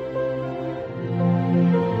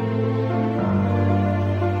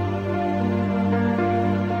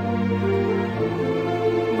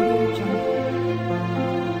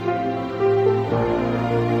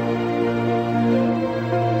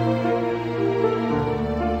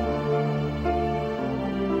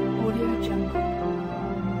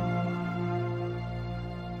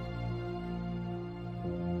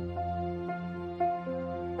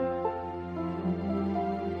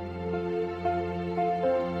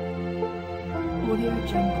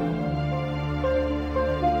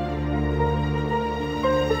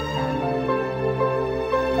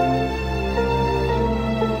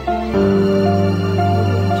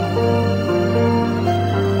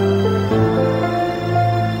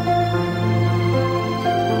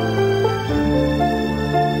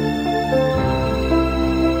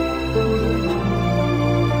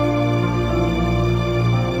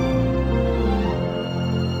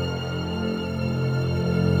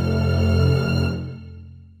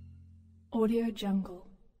 Audio Jungle.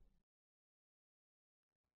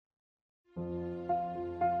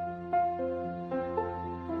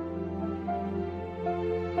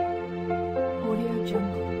 Audio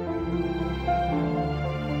Jungle.